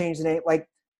have to change the name. Like,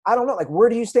 I don't know. Like, where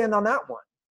do you stand on that one?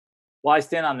 Well, I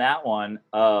stand on that one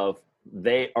of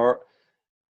they've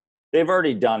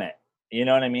already done it. You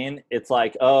know what I mean? It's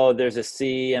like, oh, there's a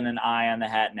C and an I on the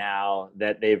hat now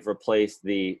that they've replaced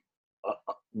the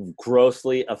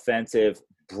grossly offensive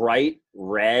bright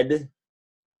red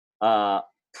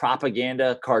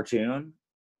propaganda cartoon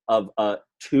of a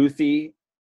toothy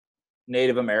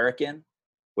Native American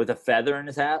with a feather in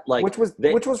his hat, like which was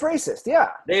racist.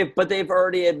 Yeah, they've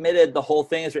already admitted the whole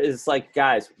thing is like,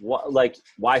 guys,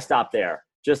 why stop there?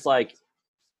 Just like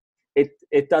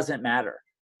it doesn't matter.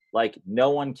 Like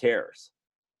no one cares,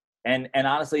 and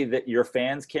honestly, that your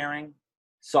fans caring,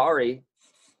 sorry,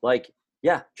 like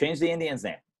yeah, change the Indians'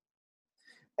 name.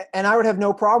 And I would have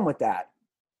no problem with that.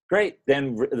 Great,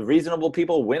 then the reasonable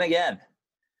people win again.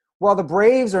 Well, the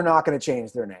Braves are not going to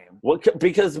change their name.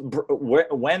 Because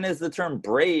when has the term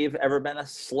brave ever been a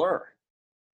slur?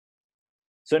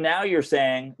 So now you're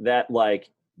saying that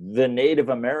like the Native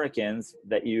Americans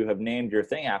that you have named your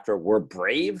thing after were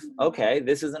brave? Okay,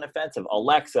 this isn't offensive.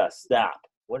 Alexa, stop.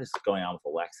 What is going on with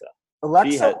Alexa?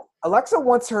 Alexa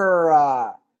wants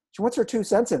her 2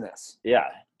 cents in this. Yeah,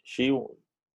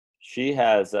 she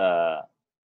has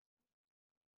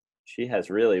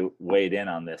really weighed in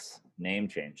on this name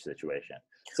change situation.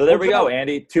 So there we go,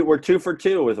 Andy. We're 2 for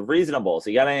 2 with reasonables.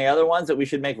 You got any other ones that we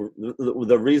should make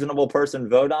the reasonable person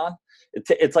vote on?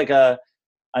 It's like a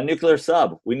nuclear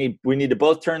sub. We need to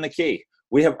both turn the key.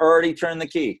 We have already turned the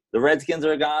key. The Redskins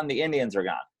are gone. The Indians are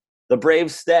gone. The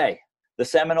Braves stay. The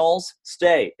Seminoles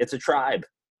stay. It's a tribe.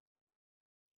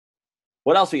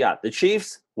 What else we got? The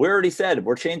Chiefs. We already said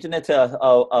we're changing it to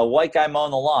a white guy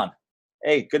mowing the lawn.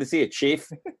 Hey, good to see you, Chief.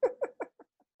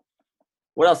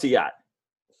 What else you got?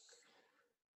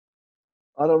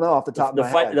 I don't know off the top of my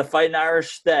head. The Fighting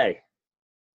Irish stay.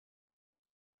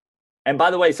 And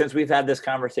by the way, since we've had this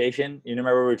conversation, you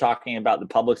remember we were talking about the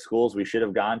public schools we should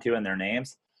have gone to and their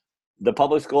names? The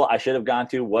public school I should have gone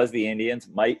to was the Indians.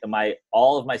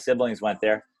 All of my siblings went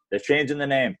there. They're changing the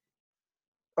name.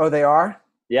 Oh, they are?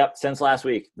 Yep, since last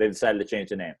week, they decided to change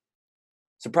the name.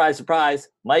 Surprise, surprise,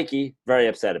 Mikey, very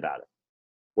upset about it.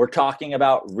 We're talking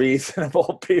about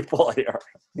reasonable people here.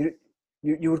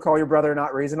 You would call your brother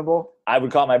not reasonable? I would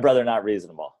call my brother not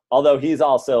reasonable. Although he's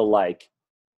also like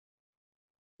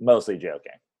mostly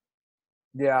joking.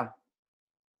 Yeah.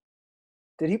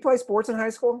 Did he play sports in high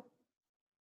school?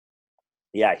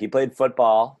 Yeah, he played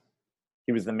football.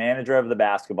 He was the manager of the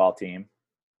basketball team.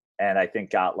 And I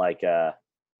think I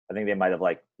think they might have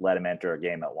like let him enter a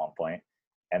game at one point.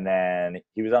 And then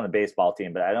he was on the baseball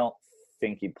team, but I don't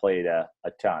think he played a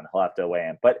ton. He'll have to weigh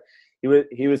in. But he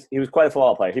was quite a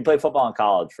football player. He played football in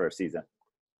college for a season.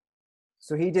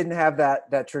 So he didn't have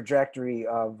that trajectory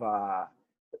of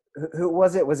who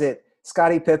was it? Was it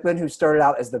Scottie Pippen who started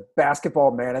out as the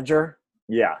basketball manager?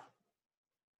 Yeah.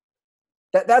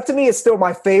 That to me is still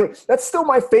my favorite. That's still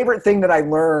my favorite thing that I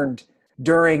learned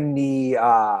during the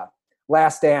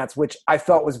Last Dance, which I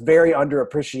felt was very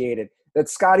underappreciated. That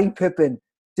Scottie Pippen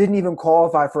didn't even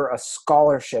qualify for a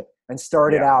scholarship and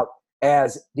started out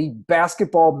as the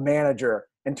basketball manager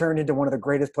and turned into one of the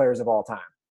greatest players of all time.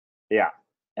 Yeah.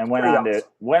 And went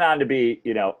on to be,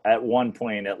 at one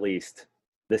point at least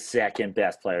the second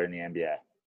best player in the NBA.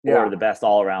 Or the best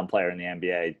all-around player in the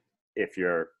NBA if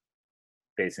you're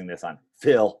basing this on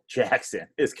Phil Jackson,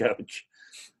 his coach.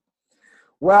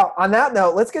 Well, on that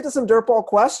note, let's get to some Dirtball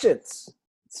questions.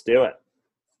 Let's do it.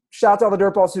 Shout out to all the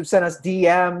Dirtballs who've sent us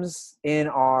DMs in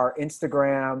our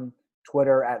Instagram,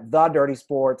 Twitter at The Dirty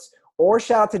Sports, or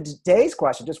shout out to today's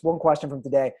question, just one question from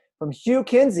today, from Hugh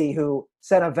Kinsey, who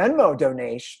sent a Venmo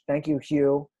donation. Thank you,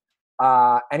 Hugh.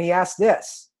 And he asked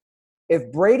this: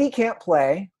 if Brady can't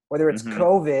play, whether it's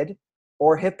COVID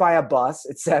or hit by a bus,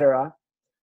 etc.,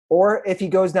 or if he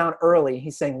goes down early,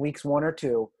 he's saying weeks 1 or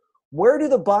 2, where do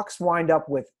the Bucs wind up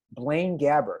with Blaine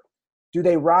Gabbert? Do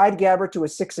they ride Gabbert to a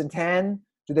 6-10?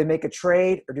 Do they make a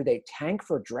trade, or do they tank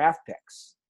for draft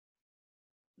picks?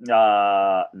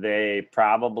 They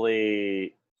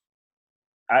probably.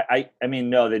 I mean,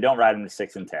 no, they don't ride him to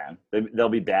 6-10. They'll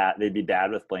be bad. They'd be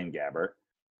bad with Blaine Gabbert.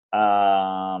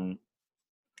 I mean,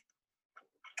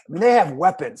 they have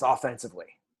weapons offensively.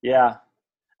 Yeah,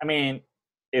 I mean,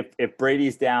 if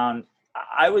Brady's down,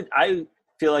 I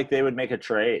feel like they would make a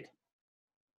trade.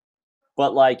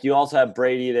 But like, you also have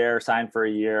Brady there, signed for a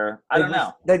year. I don't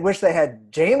know. They'd wish they had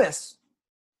Jameis.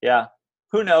 Yeah,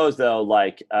 who knows though?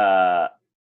 Like,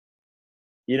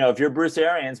 if you're Bruce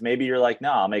Arians, maybe you're like,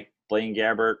 no, I'll make Blaine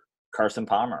Gabbert Carson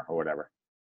Palmer or whatever.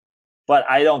 But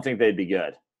I don't think they'd be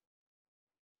good.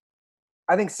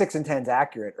 I think 6-10 is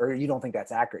accurate, or you don't think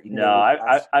that's accurate? No,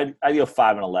 I'd go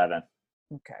 5-11.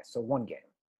 Okay, so 1 game.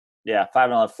 Yeah,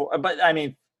 5-11. But I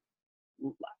mean,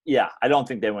 yeah, I don't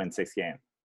think they win 6 games.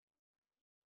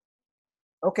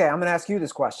 Okay, I'm going to ask you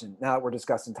this question now that we're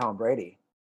discussing Tom Brady.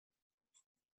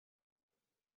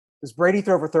 Does Brady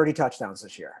throw for 30 touchdowns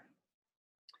this year?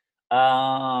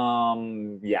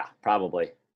 Yeah,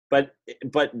 probably. But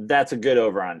that's a good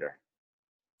over-under.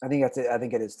 I think that's it. I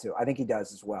think it is too. I think he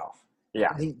does as well.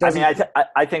 Yeah.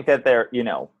 I think that they're,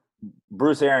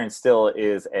 Bruce Arians still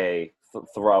is a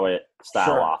throw it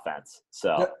style offense.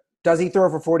 So does he throw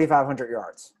for 4,500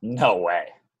 yards? No way.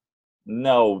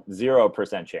 No,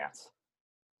 0% chance.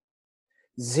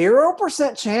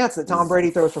 0% chance that Tom Brady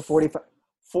throws for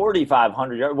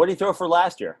 4,500 yards. What did he throw for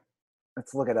last year?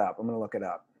 Let's look it up. I'm going to look it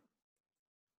up.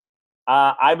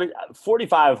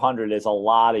 4,500 is a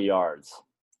lot of yards.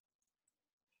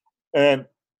 And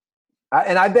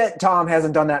I bet Tom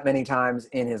hasn't done that many times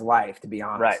in his life, to be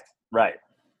honest. Right.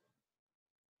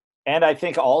 And I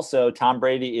think also Tom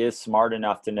Brady is smart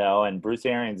enough to know, and Bruce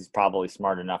Arians is probably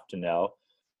smart enough to know,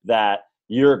 that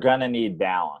you're going to need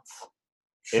balance.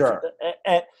 Sure.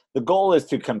 And the goal is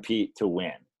to compete to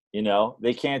win.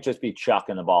 They can't just be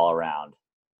chucking the ball around.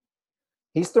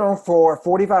 He's thrown for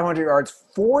 4,500 yards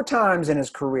 4 times in his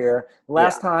career.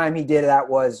 Last time he did that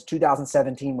was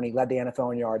 2017 when he led the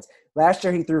NFL in yards. Last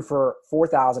year he threw for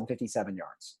 4,057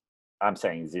 yards. I'm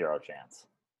saying 0 chance.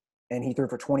 And he threw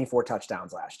for 24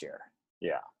 touchdowns last year.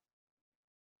 Yeah.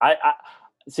 I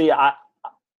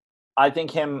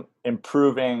think him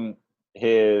improving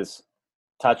his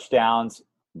touchdowns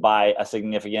by a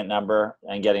significant number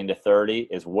and getting to 30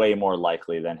 is way more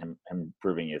likely than him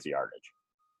improving his yardage.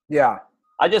 Yeah.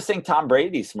 I just think Tom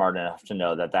Brady's smart enough to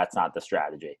know that that's not the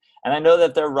strategy. And I know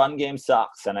that their run game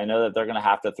sucks, and I know that they're going to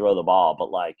have to throw the ball, but,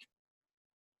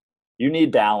 you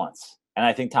need balance. And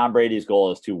I think Tom Brady's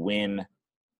goal is to win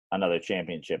another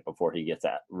championship before he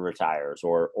retires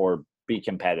or be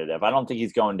competitive. I don't think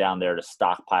he's going down there to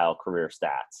stockpile career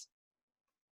stats.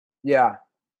 Yeah.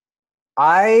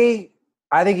 I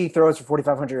think he throws for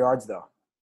 4,500 yards, though.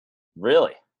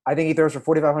 Really? I think he throws for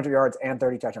 4,500 yards and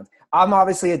 30 touchdowns. I'm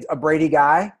obviously a Brady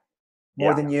guy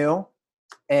more than you.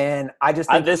 And I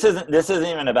just think this isn't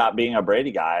even about being a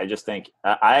Brady guy. I just think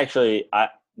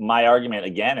my argument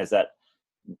again is that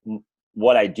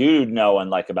what I do know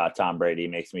and like about Tom Brady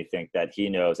makes me think that he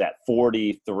knows at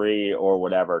 43 or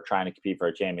whatever, trying to compete for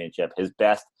a championship,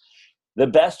 the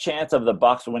best chance of the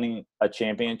Bucs winning a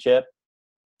championship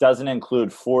doesn't include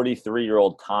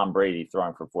 43-year-old Tom Brady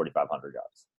throwing for 4,500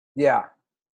 yards. Yeah.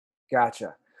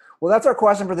 Gotcha. Well, that's our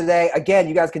question for the day. Again,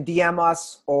 you guys can DM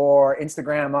us or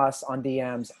Instagram us on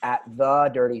DMs at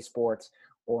The Dirty Sports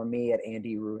or me at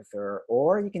Andy Ruther,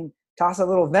 or you can toss a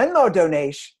little Venmo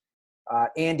donation,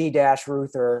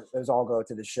 Andy-Ruther. Those all go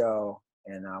to the show,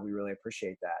 and we really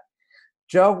appreciate that.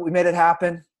 Joe, we made it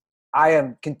happen. I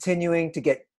am continuing to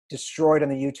get destroyed in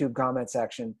the YouTube comment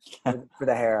section for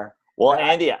the hair. Well,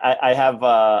 Andy, I have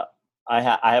a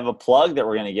plug that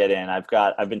we're going to get in.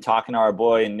 I've been talking to our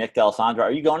boy Nick D'Alessandro.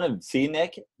 Are you going to see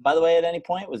Nick, by the way, at any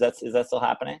point? Is that still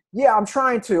happening? Yeah, I'm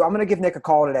trying to. I'm going to give Nick a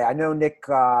call today. I know Nick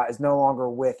is no longer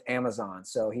with Amazon,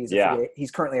 so he's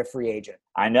currently a free agent.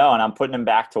 I know, and I'm putting him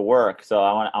back to work. So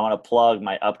I want to plug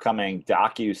my upcoming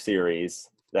docu-series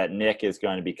that Nick is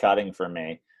going to be cutting for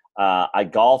me. I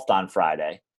golfed on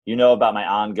Friday. You know about my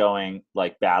ongoing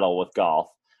battle with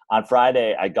golf. On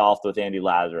Friday, I golfed with Andy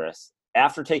Lazarus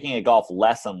after taking a golf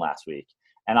lesson last week.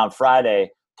 And on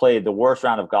Friday, played the worst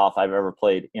round of golf I've ever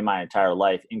played in my entire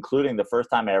life, including the first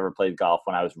time I ever played golf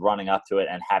when I was running up to it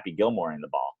and Happy Gilmoreing the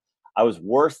ball. I was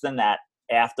worse than that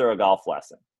after a golf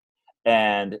lesson.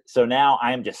 And so now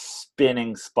I am just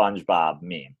spinning SpongeBob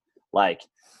meme.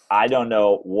 I don't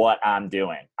know what I'm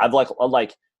doing. I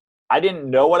didn't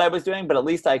know what I was doing, but at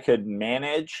least I could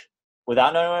manage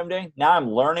without knowing what I'm doing. Now I'm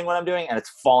learning what I'm doing, and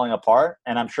it's falling apart.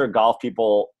 And I'm sure golf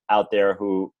people out there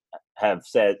who have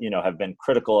said, have been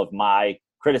critical of my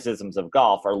criticisms of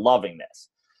golf are loving this.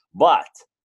 But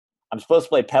I'm supposed to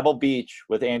play Pebble Beach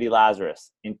with Andy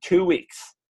Lazarus in 2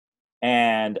 weeks.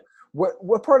 And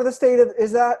what part of the state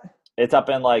is that? It's up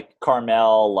in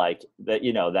Carmel,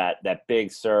 that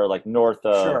Big Sur, north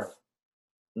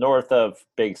of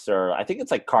Big Sur. I think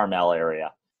it's Carmel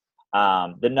area.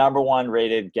 The number 1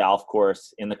 rated golf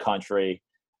course in the country.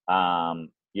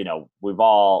 We've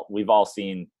all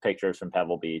seen pictures from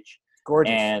Pebble Beach.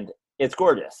 Gorgeous. And it's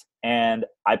gorgeous. And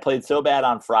I played so bad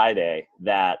on Friday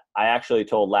that I actually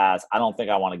told Laz, I don't think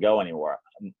I want to go anymore.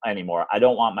 I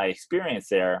don't want my experience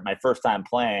there, my first time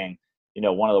playing,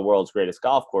 one of the world's greatest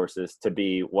golf courses, to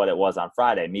be what it was on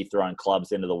Friday. Me throwing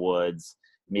clubs into the woods,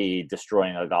 me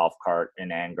destroying a golf cart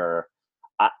in anger.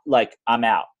 I'm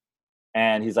out.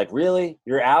 And he's like, really?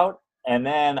 You're out? And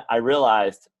then I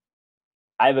realized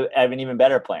I have an even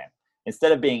better plan.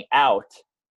 Instead of being out,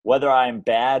 whether I'm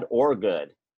bad or good,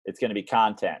 it's going to be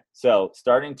content. So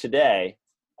starting today,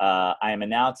 I am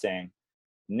announcing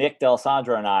Nick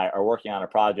D'Alessandro and I are working on a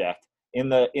project in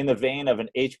the vein of an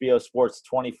HBO Sports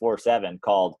 24/7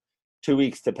 called 2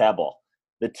 Weeks to Pebble.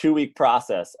 the 2-week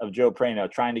process of Joe Prano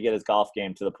trying to get his golf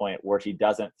game to the point where he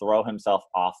doesn't throw himself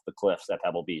off the cliffs at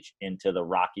Pebble Beach into the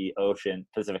rocky ocean,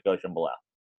 Pacific Ocean below.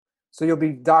 So you'll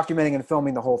be documenting and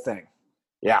filming the whole thing.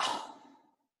 Yeah.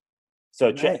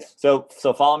 So Nice. so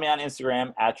follow me on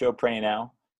Instagram at Joe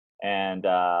Prano and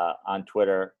on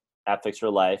Twitter at Fix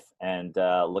Your Life, and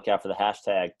look out for the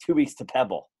hashtag 2 weeks to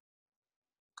Pebble.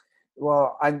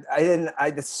 Well,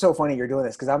 it's so funny you're doing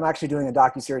this because I'm actually doing a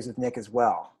docuseries with Nick as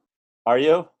well. Are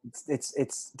you?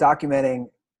 It's documenting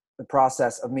the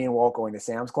process of me and Walt going to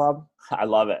Sam's Club. I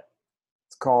love it.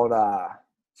 It's called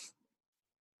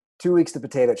 2 weeks to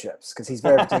potato chips because he's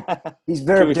very he's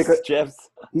very particular. Chips.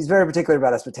 He's very particular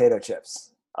about his potato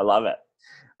chips. I love it.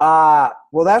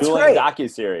 Well, that's Dueling great.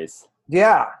 docuseries.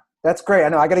 Yeah, that's great. I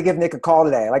know. I got to give Nick a call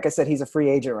today. Like I said, he's a free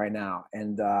agent right now,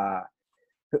 and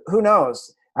who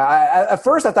knows? At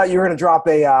first, I thought you were going to drop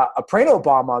a Prano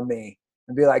bomb on me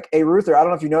and be like, "Hey, Ruther, I don't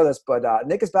know if you know this, but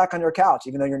Nick is back on your couch,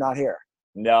 even though you're not here."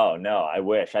 No, I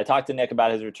wish. I talked to Nick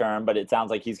about his return, but it sounds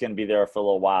like he's going to be there for a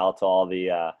little while till all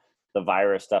the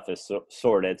virus stuff is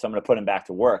sorted. So I'm going to put him back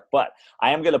to work. But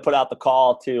I am going to put out the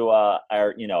call to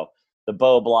our, the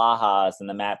Bo Blahas and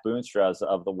the Matt Boonstras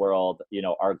of the world,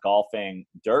 our golfing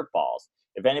dirt balls.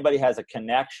 If anybody has a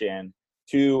connection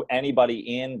to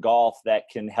anybody in golf that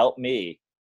can help me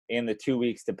in the 2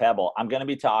 weeks to Pebble, I'm going to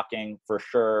be talking for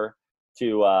sure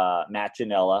to Matt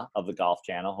Janella of the Golf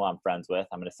Channel, who I'm friends with.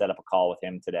 I'm going to set up a call with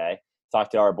him today. Talk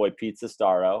to our boy Pete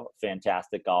Sestaro,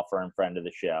 fantastic golfer and friend of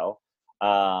the show.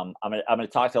 I'm going to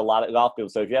talk to a lot of golf people.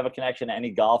 So if you have a connection to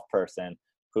any golf person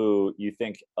who you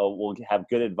think will have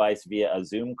good advice via a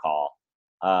Zoom call,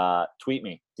 tweet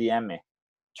me, DM me.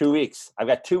 2 weeks. I've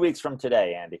got 2 weeks from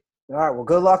today, Andy. All right. Well,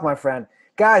 good luck, my friend.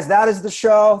 Guys, that is the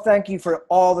show. Thank you for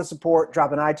all the support.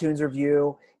 Drop an iTunes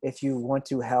review. If you want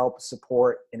to help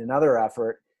support in another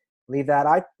effort, leave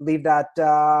that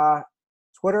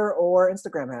Twitter or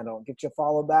Instagram handle and get you a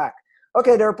follow back.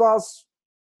 Okay, Dirtballs,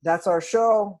 that's our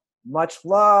show. Much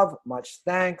love, much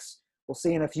thanks. We'll see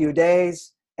you in a few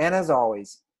days. And as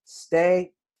always,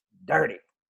 stay dirty.